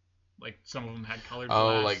 like some of them had colored glass.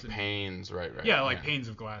 Oh, like panes, right. Yeah, like panes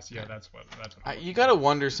of glass. Yeah, that's what. You gotta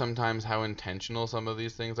wonder sometimes how intentional some of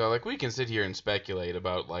these things are. Like we can sit here and speculate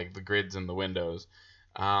about like the grids in the windows,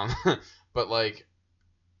 but like,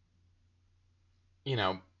 you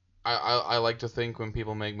know, I like to think when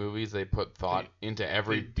people make movies they put thought into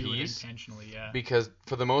every piece. Do it intentionally, yeah. Because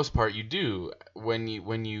for the most part you do when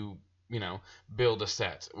you build a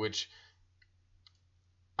set, which,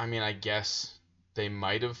 I mean, I guess. They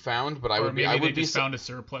might have found, but I would be found a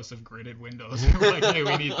surplus of gridded windows. We're like, hey,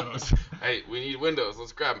 we need those. Hey, we need windows.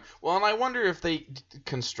 Let's grab them. Well, and I wonder if they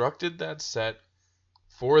constructed that set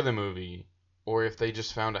for the movie, or if they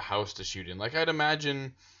just found a house to shoot in. Like, I'd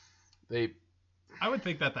imagine they. I would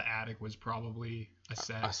think that the attic was probably a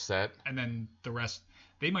set. A set. And then the rest,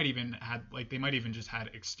 they might even just had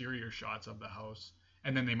exterior shots of the house,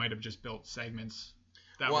 and then they might have just built segments.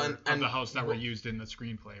 Of the house that were used in the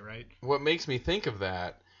screenplay, right? What makes me think of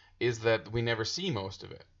that is that we never see most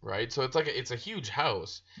of it, right? So it's a huge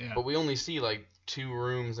house, but we only see like 2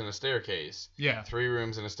 rooms and a staircase. Yeah. 3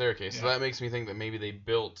 rooms and a staircase. Yeah. So that makes me think that maybe they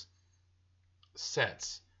built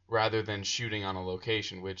sets rather than shooting on a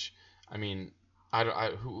location, which, I mean,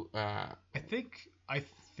 I think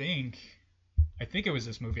it was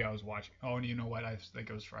this movie I was watching. Oh, and you know what? I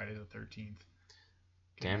think it was Friday the 13th.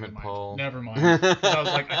 Damn it, Paul. Never mind. I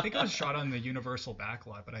was like, I think it was shot on the Universal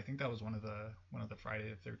backlot, but I think that was one of the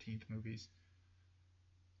Friday the 13th movies.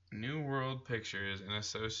 New World Pictures in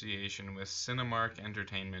association with Cinemark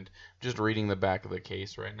Entertainment. Just reading the back of the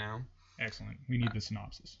case right now. Excellent. We need the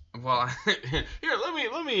synopsis. Well, here,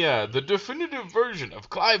 let me the definitive version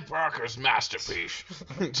of Clive Barker's masterpiece.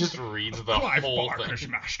 Just reads the Clive whole Barker's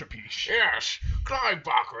thing. masterpiece. Yes, Clive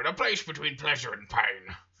Barker, the place between pleasure and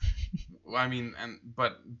pain. I mean,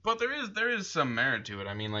 but there is some merit to it.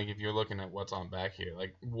 I mean, like if you're looking at what's on back here,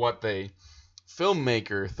 like what the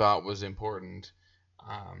filmmaker thought was important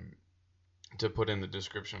to put in the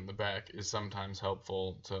description on the back is sometimes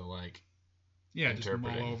helpful to like. Yeah, just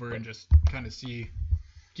mull over and just kind of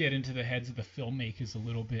get into the heads of the filmmakers a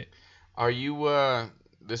little bit. Are you?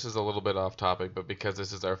 This is a little bit off topic, but because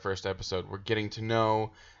this is our first episode, we're getting to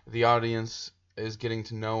know the audience. Is getting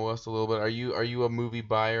to know us a little bit. Are you a movie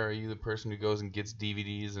buyer? Are you the person who goes and gets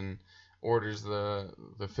DVDs and orders the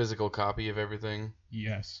physical copy of everything?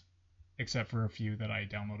 Yes, except for a few that I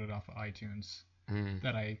downloaded off of iTunes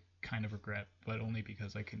that I kind of regret, but only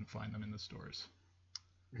because I couldn't find them in the stores.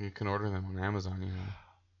 You can order them on Amazon, you know.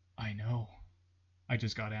 I know. I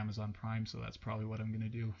just got Amazon Prime, so that's probably what I'm gonna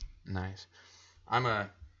do. Nice. I'm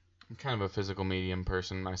kind of a physical medium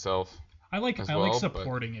person myself. I like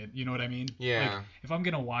supporting it. You know what I mean? Yeah. Like, if I'm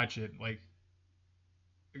gonna watch it, like,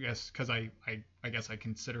 I guess because I guess I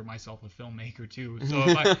consider myself a filmmaker too. So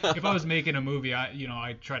if I was making a movie,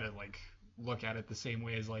 I try to like look at it the same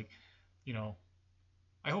way as like,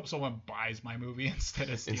 I hope someone buys my movie instead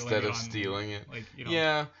of stealing it. Like,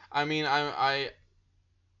 Yeah, I mean,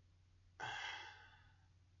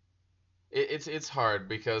 it's hard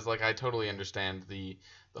because like I totally understand the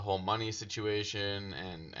whole money situation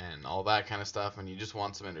and all that kind of stuff, and you just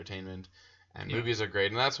want some entertainment, and movies are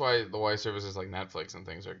great, and that's why services like Netflix and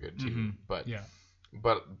things are good too. Mm-hmm.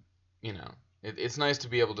 But it's nice to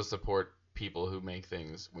be able to support people who make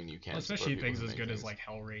things when you can. Especially things as good as like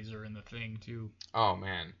Hellraiser and The Thing too. Oh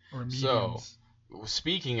man. Or Mediums. So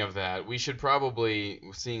speaking of that, we should probably,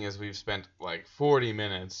 seeing as we've spent like 40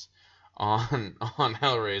 minutes on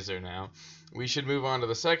Hellraiser now, we should move on to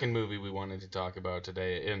the second movie we wanted to talk about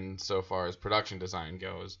today insofar as production design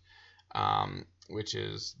goes, which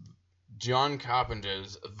is John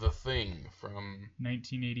Carpenter's The Thing from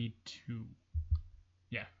 1982.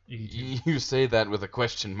 Yeah, 82. You say that with a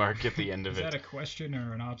question mark at the end of Is it. Is that a question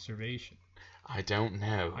or an observation? I don't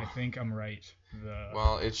know. I think I'm right.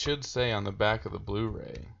 Well, it should say on the back of the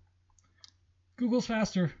Blu-ray. Google's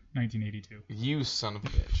faster. 1982. You son of a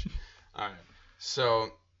bitch. All right. So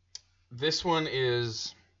this one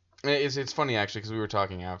is it's funny actually because we were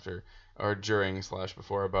talking after or during /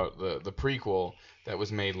 before about the prequel that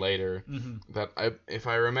was made later that if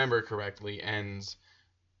I remember correctly ends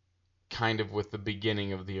kind of with the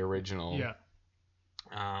beginning of the original. Yeah.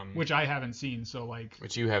 Which I haven't seen, so like.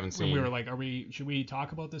 Which you haven't seen. We were like, should we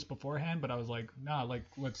talk about this beforehand? But I was like, nah, like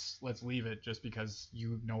let's leave it just because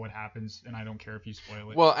you know what happens, and I don't care if you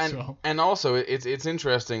spoil it. Well, and also it's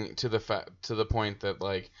interesting to the point that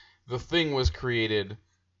like The Thing was created.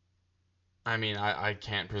 I mean, I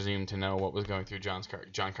can't presume to know what was going through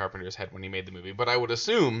John Carpenter's head when he made the movie, but I would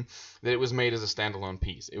assume that it was made as a standalone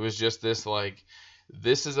piece. It was just this like,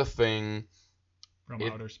 this is a thing.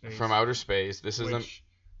 From outer space. This is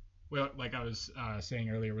well, like I was saying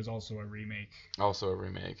earlier, was also a remake.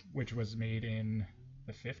 Which was made in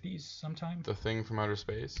the 50s sometime. The Thing from Outer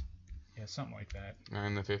Space. Yeah, something like that.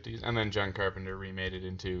 In the 50s, and then John Carpenter remade it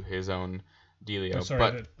into his own dealio. Oh,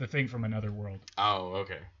 sorry, the Thing from Another World. Oh,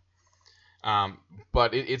 okay.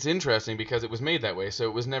 But it's interesting because it was made that way, so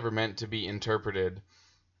it was never meant to be interpreted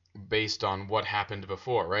based on what happened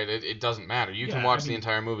before, right? It doesn't matter. You can watch the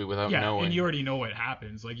entire movie without knowing. Yeah, and you already know what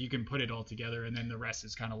happens. Like, you can put it all together, and then the rest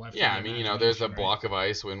is kind of left. Yeah, I mean, there's a block of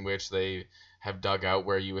ice in which they have dug out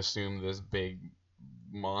where you assume this big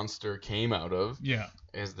monster came out of. Yeah.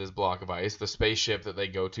 Is this block of ice. The spaceship that they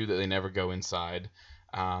go to that they never go inside.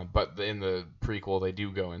 But in the prequel, they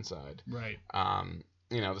do go inside. Right.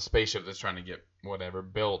 The spaceship that's trying to get whatever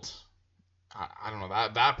built. I don't know.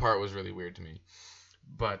 That part was really weird to me.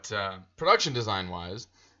 But production design wise,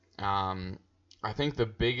 I think the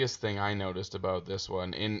biggest thing I noticed about this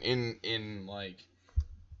one in like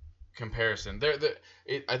comparison,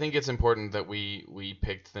 I think it's important that we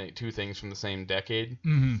picked two things from the same decade,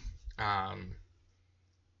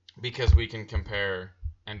 because we can compare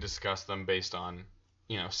and discuss them based on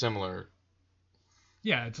similar.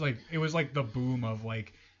 Yeah, it was like the boom of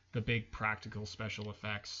like the big practical special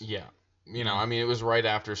effects. Yeah, I mean, it was right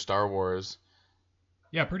after Star Wars.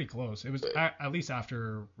 Yeah, pretty close. It was at least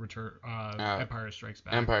after Empire Strikes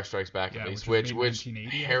Back. Empire Strikes Back, at least, which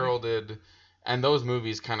heralded, and those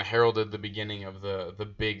movies kind of heralded the beginning of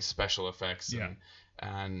the big special effects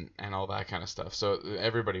and all that kind of stuff. So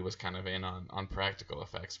everybody was kind of in on practical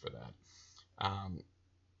effects for that.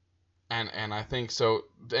 And I think so.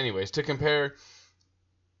 Anyways, to compare,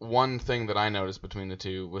 one thing that I noticed between the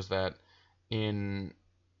two was that in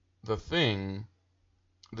The Thing,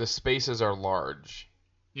 the spaces are large.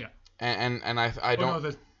 Yeah. And I don't.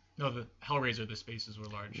 The Hellraiser, the spaces were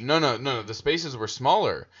large. No. The spaces were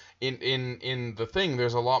smaller. In The Thing,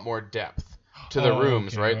 there's a lot more depth. to the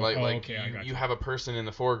rooms, okay. right? Oh, Like okay, you have a person in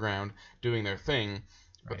the foreground doing their thing,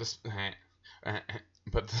 but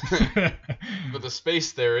but but the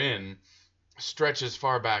space they're in stretches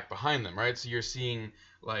far back behind them, right? So you're seeing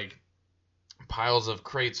like piles of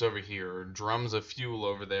crates over here, or drums of fuel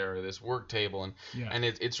over there, or this work table, and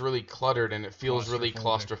it's really cluttered and it feels really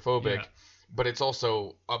claustrophobic, yeah. but it's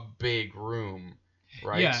also a big room,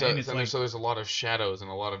 right? Yeah, so and it's so there's a lot of shadows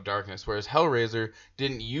and a lot of darkness, whereas Hellraiser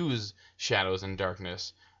didn't use shadows and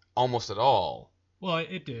darkness almost at all. Well,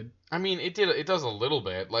 it did. I mean, it does a little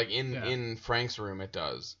bit, like in Frank's room it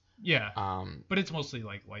does. Yeah. But it's mostly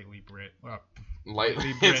like lightly Brit.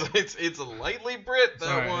 Lightly Brit. It's a lightly Brit, that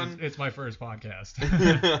Sorry, one. It's my first podcast.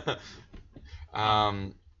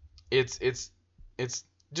 It's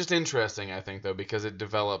just interesting, I think, though, because it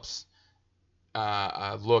develops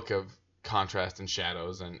a look of contrast and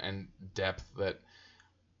shadows and depth that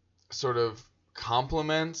sort of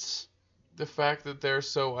complements the fact that they're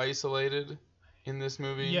so isolated in this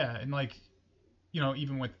movie. Yeah, and like,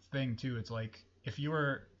 even with Thing too, it's like if you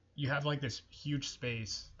have like this huge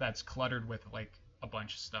space that's cluttered with like a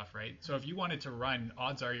bunch of stuff, right? So if you wanted to run,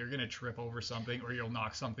 odds are you're gonna trip over something or you'll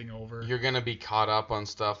knock something over. You're gonna be caught up on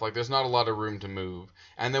stuff. Like there's not a lot of room to move.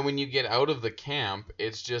 And then when you get out of the camp,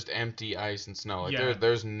 it's just empty ice and snow. Like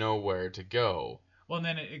there's nowhere to go. Well, and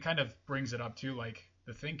then it kind of brings it up too, like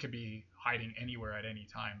the Thing could be hiding anywhere at any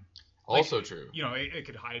time. Also true. It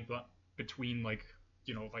could hide between like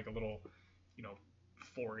like a little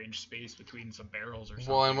 4-inch space between some barrels or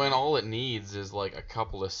something. Well, and when all it needs is like a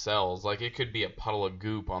couple of cells, like it could be a puddle of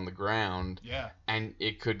goop on the ground. Yeah. And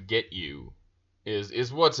it could get you,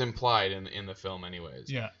 is what's implied in the film,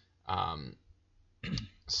 anyways. Yeah.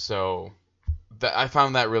 So, I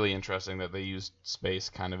found that really interesting that they used space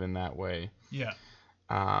kind of in that way. Yeah.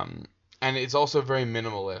 And it's also very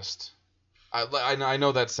minimalist. I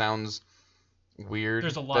know that sounds weird.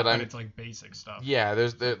 There's a lot, but it's like basic stuff. Yeah,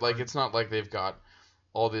 it's not like they've got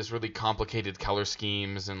all these really complicated color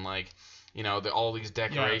schemes and like all these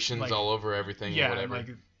decorations all over everything. Yeah, or whatever. and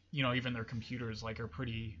like even their computers like are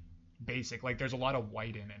pretty basic. Like there's a lot of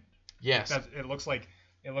white in it. Yes. It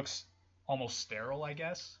looks almost sterile, I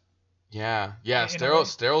guess. Yeah.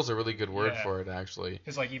 Sterile's a really good word for it, actually.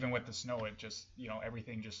 Because like even with the snow, it just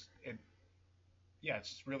everything just it's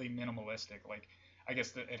just really minimalistic. Like I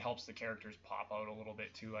guess that it helps the characters pop out a little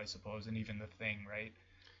bit too, I suppose, and even the Thing, right?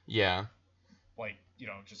 Yeah. Like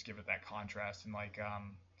just give it that contrast and like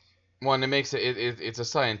Well, and it makes it's a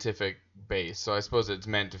scientific base, so I suppose it's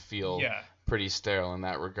meant to feel pretty sterile in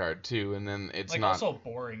that regard too. And then it's like not also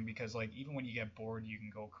boring because like even when you get bored, you can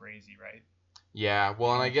go crazy, right? Yeah.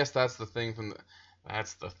 Well, and I guess that's the thing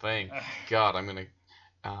that's the thing. God, I'm gonna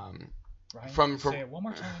Ryan, say it one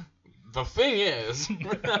more time. The thing is,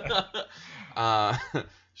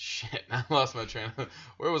 shit, I lost my train.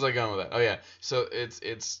 Where was I going with that? Oh yeah, so it's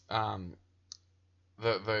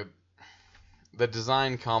the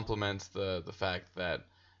design complements the fact that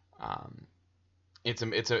it's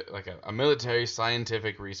a military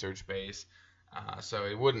scientific research base, so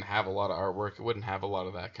it wouldn't have a lot of artwork, it wouldn't have a lot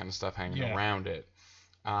of that kind of stuff hanging around it,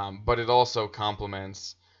 but it also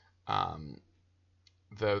complements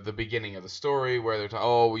the beginning of the story where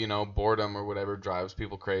they're boredom or whatever drives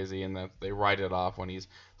people crazy, and that they write it off when he's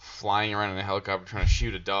flying around in a helicopter trying to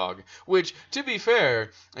shoot a dog. Which, to be fair,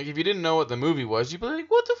 like if you didn't know what the movie was, you'd be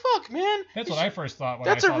like, "What the fuck, man?" That's what I first thought.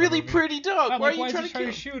 That's a really pretty dog. Why are you trying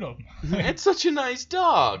to shoot him? It's such a nice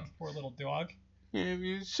dog. Poor little dog. Yeah,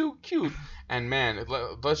 he's so cute. And man,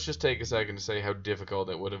 let's just take a second to say how difficult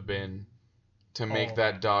it would have been to make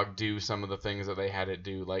that dog do some of the things that they had it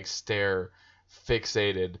do, like stare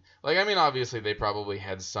fixated. Like, I mean, obviously they probably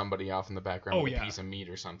had somebody off in the background with a piece of meat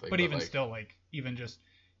or something. But even still, like, even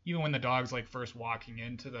when the dog's like first walking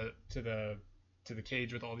into the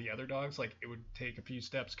cage with all the other dogs, like it would take a few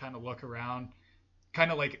steps, kind of look around, kind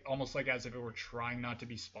of like almost like as if it were trying not to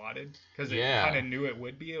be spotted, because it kind of knew it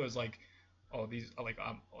would be. It was like, oh, these I'm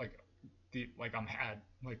had.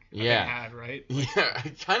 Like, had, right? Like, yeah,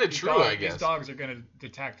 kind of true, I guess. These dogs are going to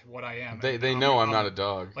detect what I am. They know I'm not a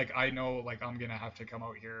dog. Like, I know, like, I'm going to have to come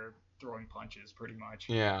out here throwing punches, pretty much.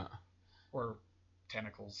 Yeah. Or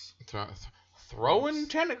tentacles. Throwing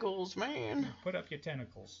tentacles, man. Put up your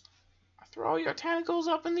tentacles. Throw your tentacles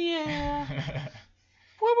up in the air.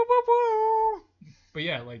 But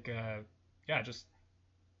yeah, like, just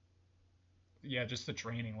the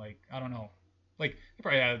training, like, I don't know. Like, they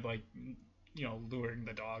probably had, like, luring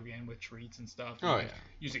the dog in with treats and stuff. And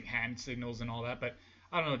using hand signals and all that. But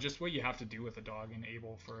I don't know, just what you have to do with a dog and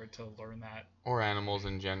able for it to learn that. Or animals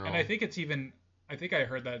in general. And I think I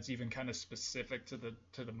heard that it's even kind of specific to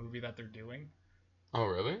the movie that they're doing. Oh,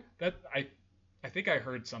 really? I think I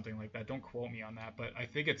heard something like that. Don't quote me on that, but I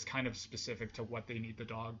think it's kind of specific to what they need the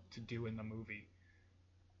dog to do in the movie.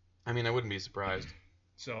 I mean, I wouldn't be surprised.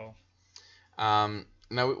 So, now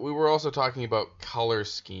we were also talking about color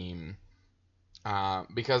scheme,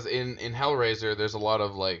 because in Hellraiser there's a lot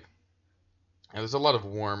of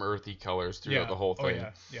warm, earthy colors throughout the whole thing. Oh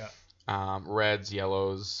yeah. Reds,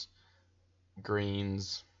 yellows,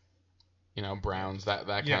 greens, browns, that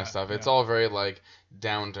kind of stuff. It's all very like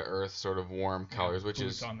down to earth sort of warm colors, which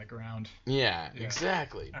boots is on the ground. Yeah,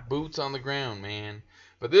 exactly. Boots on the ground, man.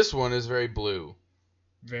 But this one is very blue.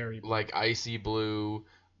 Very blue. Like icy blue,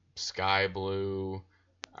 sky blue.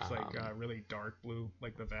 It's like really dark blue,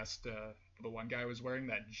 like the vest the one guy was wearing,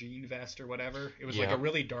 that jean vest or whatever. It was like a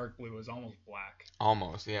really dark blue. It was almost black.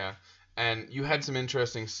 Almost, yeah. And you had some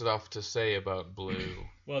interesting stuff to say about blue.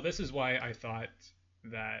 Well, this is why I thought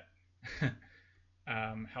that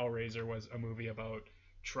Hellraiser was a movie about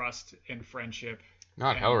trust and friendship.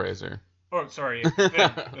 Not Hellraiser. Oh, sorry.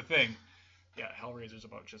 The thing. Yeah, Hellraiser's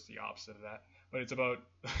about just the opposite of that. But it's about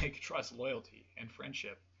like trust, loyalty, and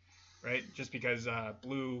friendship, right? Just because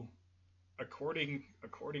blue, according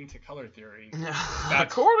to color theory,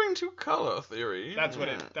 according to color theory, that's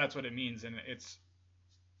what it means, and it's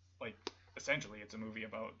like essentially it's a movie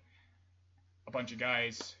about a bunch of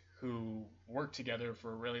guys who worked together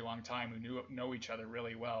for a really long time, who know each other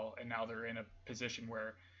really well, and now they're in a position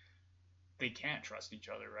where they can't trust each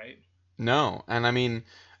other, right? No, and I mean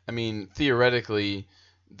theoretically,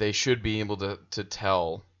 they should be able to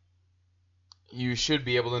tell. You should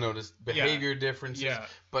be able to notice behavior differences,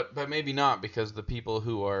 but maybe not, because the people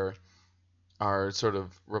who are sort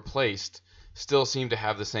of replaced still seem to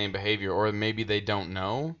have the same behavior, or maybe they don't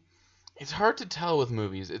know. It's hard to tell with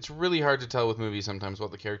movies. It's really hard to tell with movies sometimes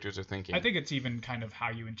what the characters are thinking. I think it's even kind of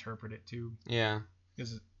how you interpret it too. Yeah.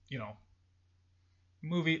 Because,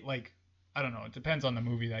 movie, like, I don't know, it depends on the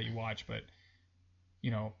movie that you watch, but,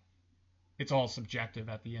 it's all subjective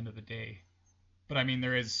at the end of the day. But I mean,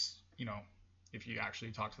 there is, if you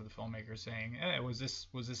actually talk to the filmmaker saying, hey, was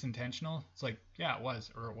this intentional? It's like, yeah, it was,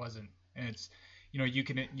 or it wasn't. And it's, you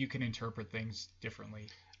can interpret things differently.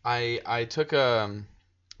 I took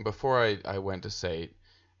before I went to SAIT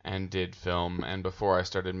and did film, and before I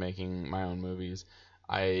started making my own movies,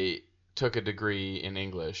 I took a degree in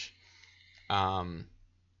English, and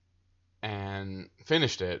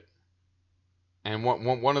finished it. And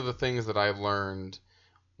one of the things that I've learned,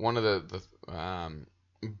 one of the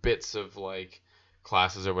bits of like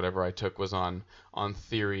classes or whatever I took was on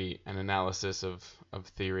theory and analysis of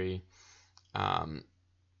theory, and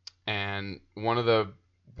one of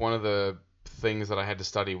the things that I had to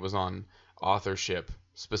study was on authorship,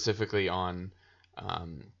 specifically on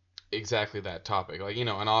exactly that topic. Like, an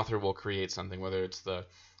author will create something, whether it's the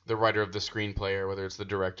writer of the screenplay or whether it's the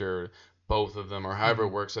director, both of them, or however it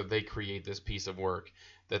works, that they create this piece of work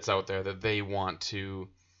that's out there that they want to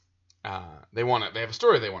they have a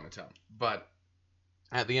story they want to tell. But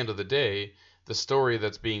at the end of the day, the story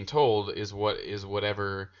that's being told is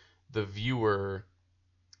whatever the viewer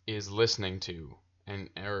is listening to and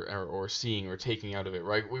or seeing or taking out of it,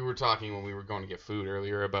 right? We were talking when we were going to get food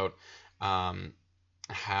earlier about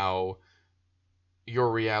how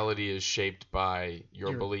your reality is shaped by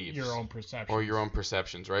your beliefs, your own perceptions, or your own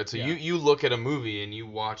perceptions, right? So you look at a movie and you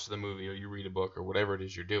watch the movie, or you read a book or whatever it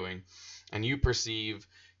is you're doing, and you perceive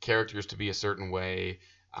characters to be a certain way,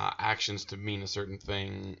 actions to mean a certain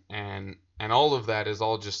thing, and all of that is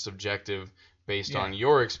all just subjective based on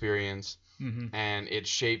your experience. Mm-hmm. And it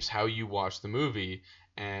shapes how you watch the movie,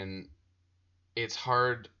 and it's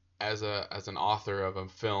hard as an author of a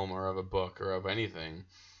film or of a book or of anything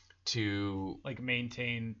to like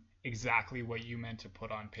maintain exactly what you meant to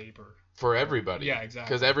put on paper for everybody. Yeah, exactly.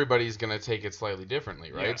 Because everybody's gonna take it slightly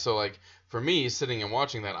differently, right? Yeah. So like for me, sitting and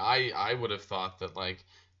watching that, I would have thought that like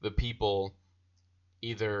the people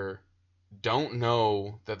either don't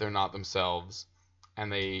know that they're not themselves,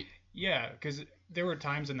 and they because there were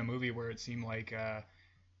times in the movie where it seemed like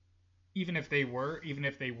even if they were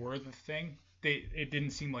the thing, it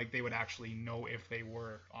didn't seem like they would actually know if they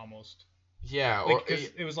were, almost. Yeah, like, or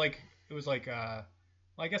it was like well,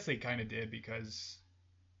 I guess they kind of did, because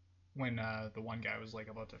when the one guy was like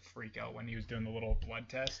about to freak out when he was doing the little blood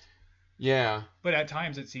test. Yeah. But at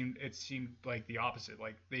times it seemed like the opposite,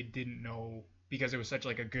 like they didn't know, because it was such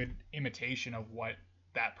like a good imitation of what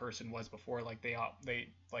that person was before, like they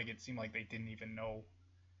like it seemed like they didn't even know.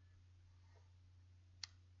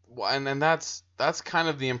 Well, and that's kind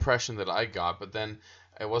of the impression that I got, but then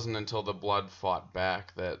it wasn't until the blood fought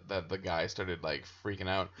back that the guy started like freaking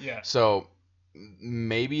out. Yeah. So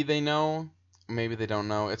maybe they know, maybe they don't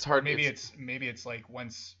know. It's hard. Maybe it's like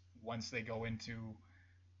once once they go into,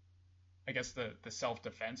 I guess, the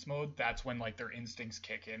self-defense mode, that's when like their instincts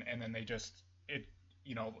kick in, and then they just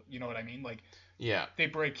you know what I mean? Like, yeah, they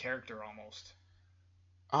break character almost.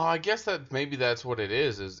 Oh, I guess that maybe that's what it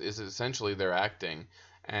is essentially they're acting.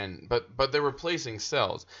 And but they're replacing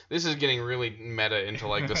cells. This is getting really meta into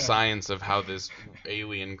like the science of how this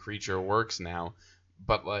alien creature works now.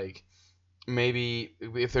 But like maybe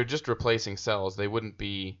if they're just replacing cells, they wouldn't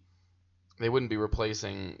be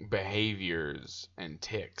replacing behaviors and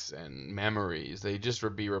tics and memories. They just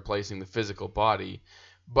would be replacing the physical body.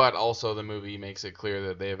 But also the movie makes it clear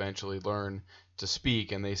that they eventually learn to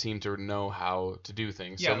speak and they seem to know how to do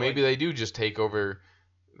things. Yeah, so maybe they do just take over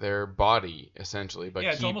their body essentially, but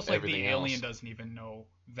yeah, it's keep almost like everything the alien else. doesn't even know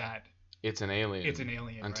that It's an alien. it's an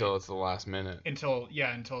alien until right? It's the last minute. Until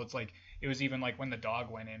it's like it was even like when the dog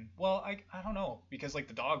went in. Well, I don't know, because like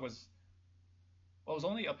the dog was, well, it was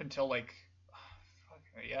only up until like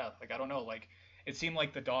like I don't know, like it seemed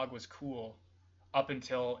like the dog was cool up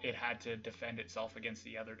until it had to defend itself against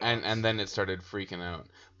the other dogs. And then it started freaking out.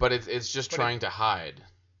 But it's just trying to hide.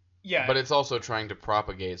 Yeah. But it's also trying to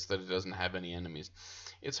propagate so that it doesn't have any enemies.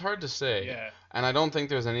 It's hard to say. Yeah. And I don't think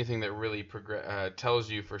there's anything that really tells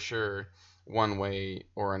you for sure one way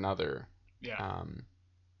or another. Yeah.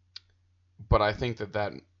 But I think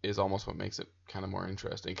that is almost what makes it kind of more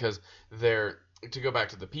interesting, because they're, to go back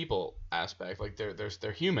to the people aspect, like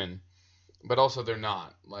they're human, but also they're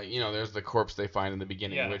not. Like, there's the corpse they find in the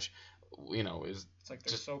beginning, which, is, it's like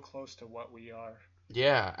they're just so close to what we are.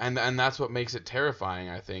 Yeah, and that's what makes it terrifying,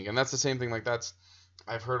 I think. And that's the same thing, like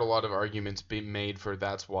I've heard a lot of arguments being made for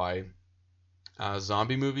that's why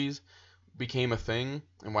zombie movies became a thing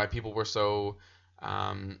and why people were so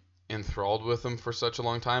enthralled with them for such a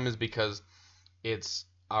long time, is because it's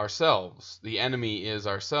ourselves. The enemy is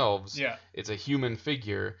ourselves. Yeah. It's a human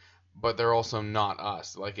figure, but they're also not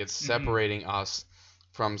us. Like, it's separating us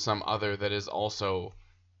from some other that is also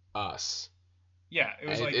us. Yeah, it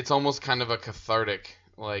was like, it's almost kind of a cathartic,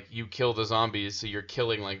 like, you kill the zombies, so you're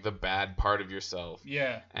killing like the bad part of yourself.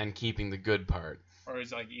 Yeah. And keeping the good part. Or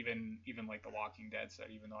it's like even like The Walking Dead said,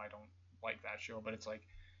 even though I don't like that show, but it's like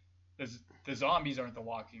the zombies aren't The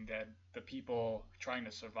Walking Dead. The people trying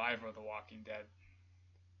to survive are The Walking Dead.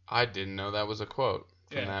 I didn't know that was a quote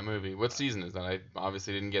from that movie. What season is that? I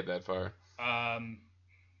obviously didn't get that far.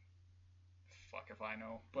 Fuck if I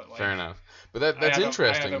know, but like, fair enough. But that's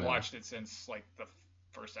interesting. I haven't watched it since like the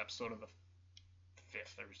first episode of the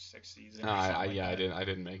 5th or 6th season. I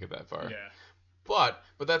didn't make it that far. Yeah. But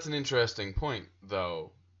that's an interesting point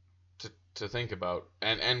though to think about,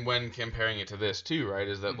 and when comparing it to this too, right?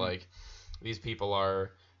 Is that like these people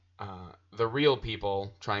are the real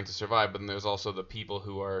people trying to survive, but then there's also the people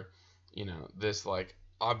who are, this like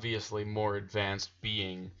obviously more advanced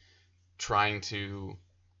being trying to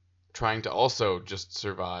also just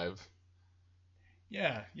survive.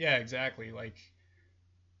 Yeah, exactly. Like,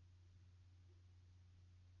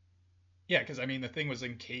 yeah, because I mean the thing was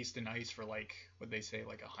encased in ice for like, what they say,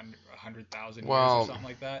 like 100,000 years or something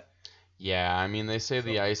like that. Yeah, I mean they say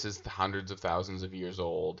the ice is hundreds of thousands of years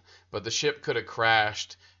old, but the ship could have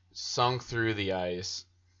crashed, sunk through the ice,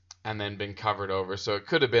 and then been covered over. So it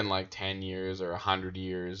could have been like 10 years or 100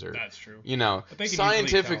 years, or that's true.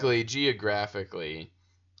 Scientifically, geographically.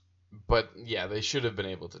 But yeah, they should have been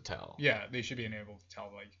able to tell. Yeah, they should be able to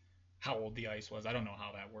tell like how old the ice was. I don't know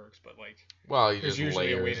how that works, but like, well, you just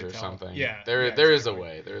layers or something. Yeah, there is a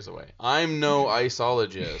way. There's a way. I'm no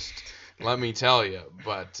iceologist, let me tell you,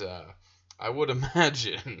 but I would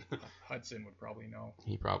imagine Hudson would probably know.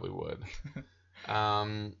 He probably would.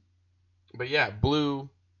 But yeah, blue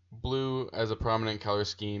as a prominent color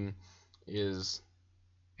scheme is,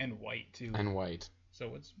 and white too. And white. So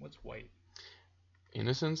what's white?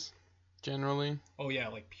 Innocence, generally. Oh yeah,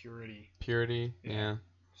 like purity. Purity, yeah.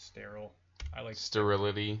 Sterile. I like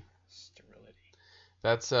sterility. Sterility.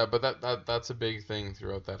 That's but that's a big thing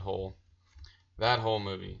throughout that whole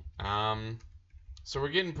movie. So we're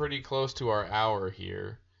getting pretty close to our hour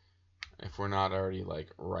here, if we're not already like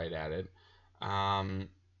right at it.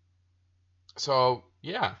 So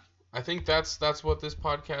yeah, I think that's what this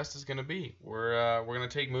podcast is gonna be. We're gonna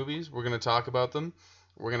take movies, we're gonna talk about them,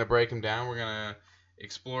 we're gonna break them down, we're gonna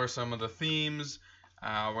explore some of the themes.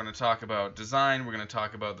 We're gonna talk about design. We're gonna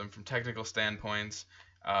talk about them from technical standpoints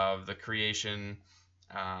of the creation,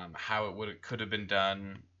 how it could have been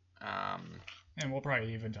done. And we'll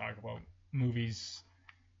probably even talk about movies,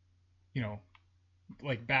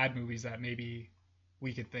 like bad movies that maybe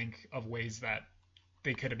we could think of ways that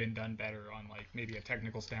they could have been done better on, like maybe a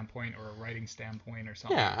technical standpoint or a writing standpoint or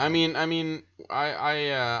something. Yeah, I mean,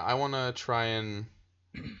 I want to try and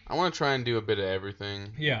I want to try and do a bit of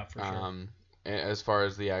everything. Yeah, for sure. As far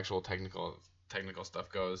as the actual technical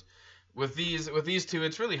stuff goes. With these two,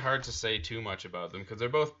 it's really hard to say too much about them because they're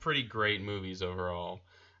both pretty great movies overall.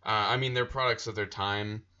 I mean, they're products of their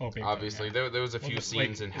time. Oh, big obviously. Time, yeah. There was a few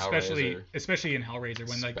scenes in Hellraiser. Especially in Hellraiser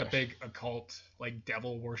when like the big occult, like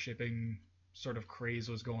devil worshipping sort of craze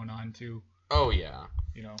was going on too. Oh yeah.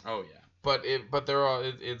 You know. Oh yeah. But they're all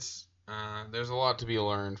it's there's a lot to be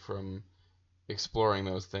learned from exploring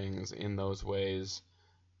those things in those ways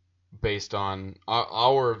based on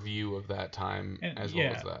our view of that time as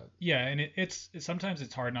well as that. Yeah, and it's sometimes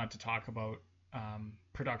it's hard not to talk about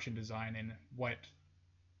production design and what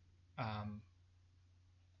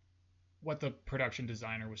the production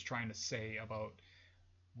designer was trying to say about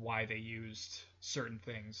why they used certain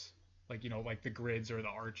things, like like the grids or the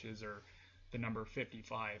arches or the number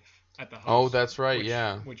 55 at the house. Oh, that's right,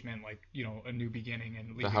 yeah. Which meant like a new beginning and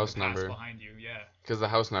leaving the house the number behind you, yeah. Because the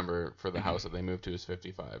house number for the house that they moved to is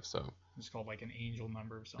 55, so it's called like an angel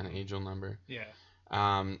number or something. An angel number. Yeah.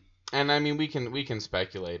 And I mean we can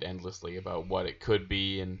speculate endlessly about what it could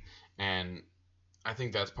be, and I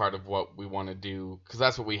think that's part of what we want to do because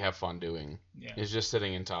that's what we have fun doing. Yeah. Is just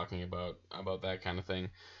sitting and talking about that kind of thing,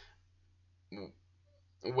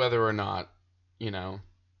 whether or not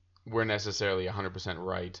we're necessarily 100%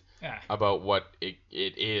 right about what it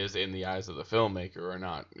is in the eyes of the filmmaker or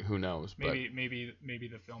not. Who knows? Maybe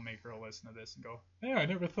the filmmaker will listen to this and go, "Yeah, I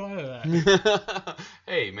never thought of that."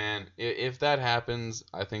 Hey, man, if that happens,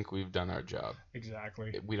 I think we've done our job.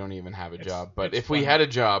 Exactly. We don't even have a job, but if we had a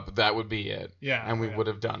job, that would be it. Yeah. And we would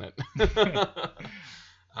have done it.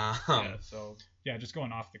 So just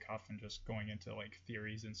going off the cuff and just going into like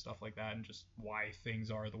theories and stuff like that and just why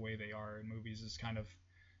things are the way they are in movies is kind of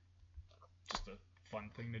just a fun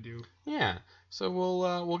thing to do. Yeah. So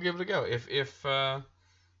we'll give it a go. If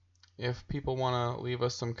people want to leave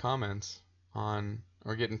us some comments on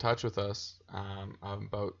or get in touch with us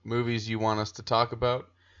about movies you want us to talk about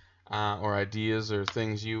or ideas or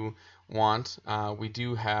things you want, we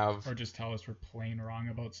do have. Or just tell us we're plain wrong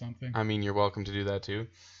about something. I mean, you're welcome to do that too.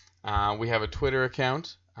 We have a Twitter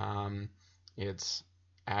account. It's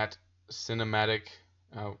at Cinematic.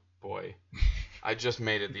 Oh boy, I just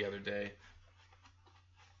made it the other day.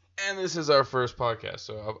 And this is our first podcast,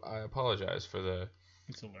 so I apologize for the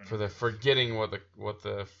forgetting what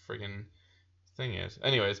the friggin' thing is.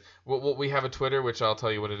 Anyways, we have a Twitter, which I'll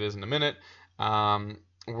tell you what it is in a minute.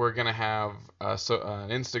 We're gonna have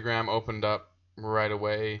an Instagram opened up right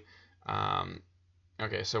away.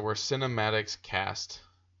 Okay, so we're Cinematics Cast.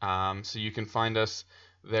 So you can find us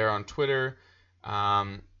there on Twitter.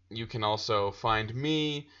 You can also find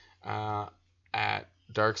me at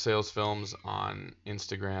Dark Sales Films on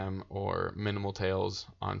Instagram or Minimal Tales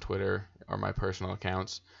on Twitter or my personal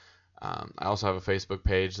accounts. I also have a Facebook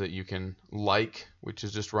page that you can like, which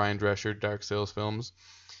is just Ryan Drescher, Dark Sales Films.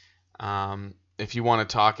 If you want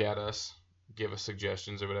to talk at us, give us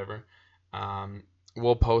suggestions or whatever,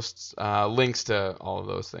 we'll post links to all of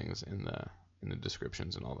those things in the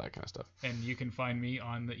descriptions and all that kind of stuff. And you can find me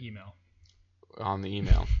on the email. On the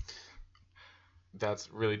email. That's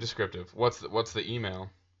really descriptive. What's the email?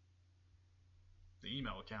 The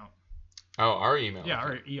email account. Oh, our email.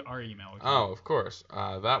 Yeah, our email account. Oh, of course.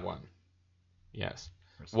 That one. Yes.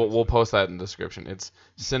 We'll post that in the description. It's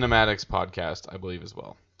Cinematics Podcast, I believe, as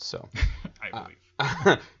well. So. I believe.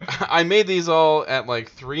 I made these all at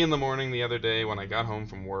like 3 a.m. the other day when I got home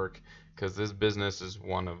from work, because this business is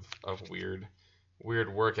one of weird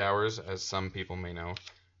work hours, as some people may know.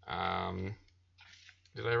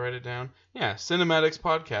 Did I write it down? Yeah,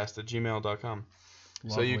 cinematicspodcast@gmail.com.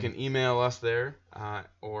 So you can email us there,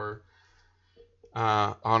 or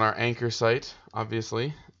on our Anchor site,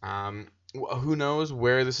 obviously. Who knows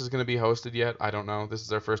where this is going to be hosted yet? I don't know. This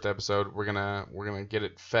is our first episode. We're gonna get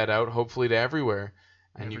it fed out, hopefully, to everywhere.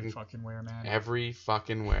 And every fucking where, man. Every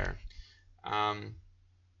fucking where.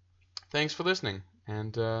 Thanks for listening.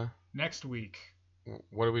 And next week.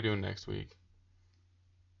 What are we doing next week?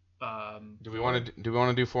 Do we want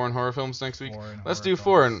to do foreign horror films next week? Let's do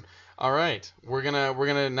foreign. All right. We're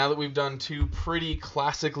gonna now that we've done two pretty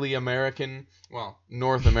classically American, well,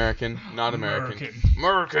 North American, not American.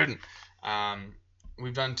 American.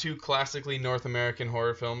 We've done two classically North American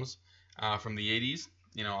horror films from the 80s.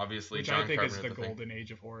 Obviously, which John I think Carpenter is the golden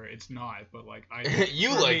age of horror. It's not, but like I.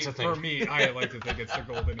 For me, I like to think it's the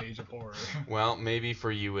golden age of horror. Well, maybe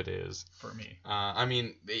for you it is. For me. I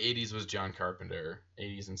mean, the 80s was John Carpenter,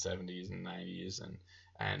 80s and 70s and 90s,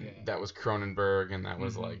 and that was Cronenberg, and that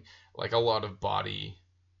was like a lot of body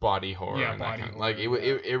horror. Yeah, and body that kind horror. Like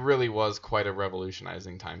it really was quite a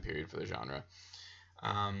revolutionizing time period for the genre.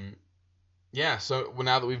 yeah, so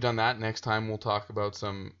now that we've done that, next time we'll talk about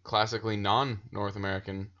some classically non-North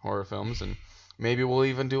American horror films, and maybe we'll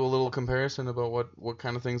even do a little comparison about what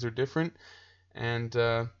kind of things are different, and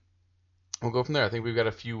we'll go from there. I think we've got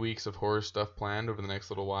a few weeks of horror stuff planned over the next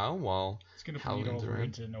little while it's gonna bleed over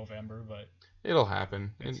into November, but it'll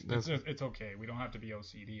happen. It's okay. We don't have to be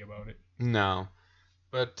OCD about it. No,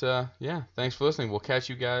 but yeah, thanks for listening. We'll catch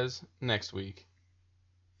you guys next week.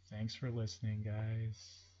 Thanks for listening,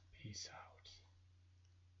 guys. Peace out.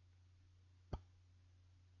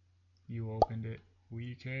 You opened it.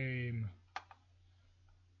 We came.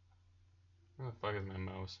 Where the fuck is my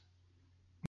mouse?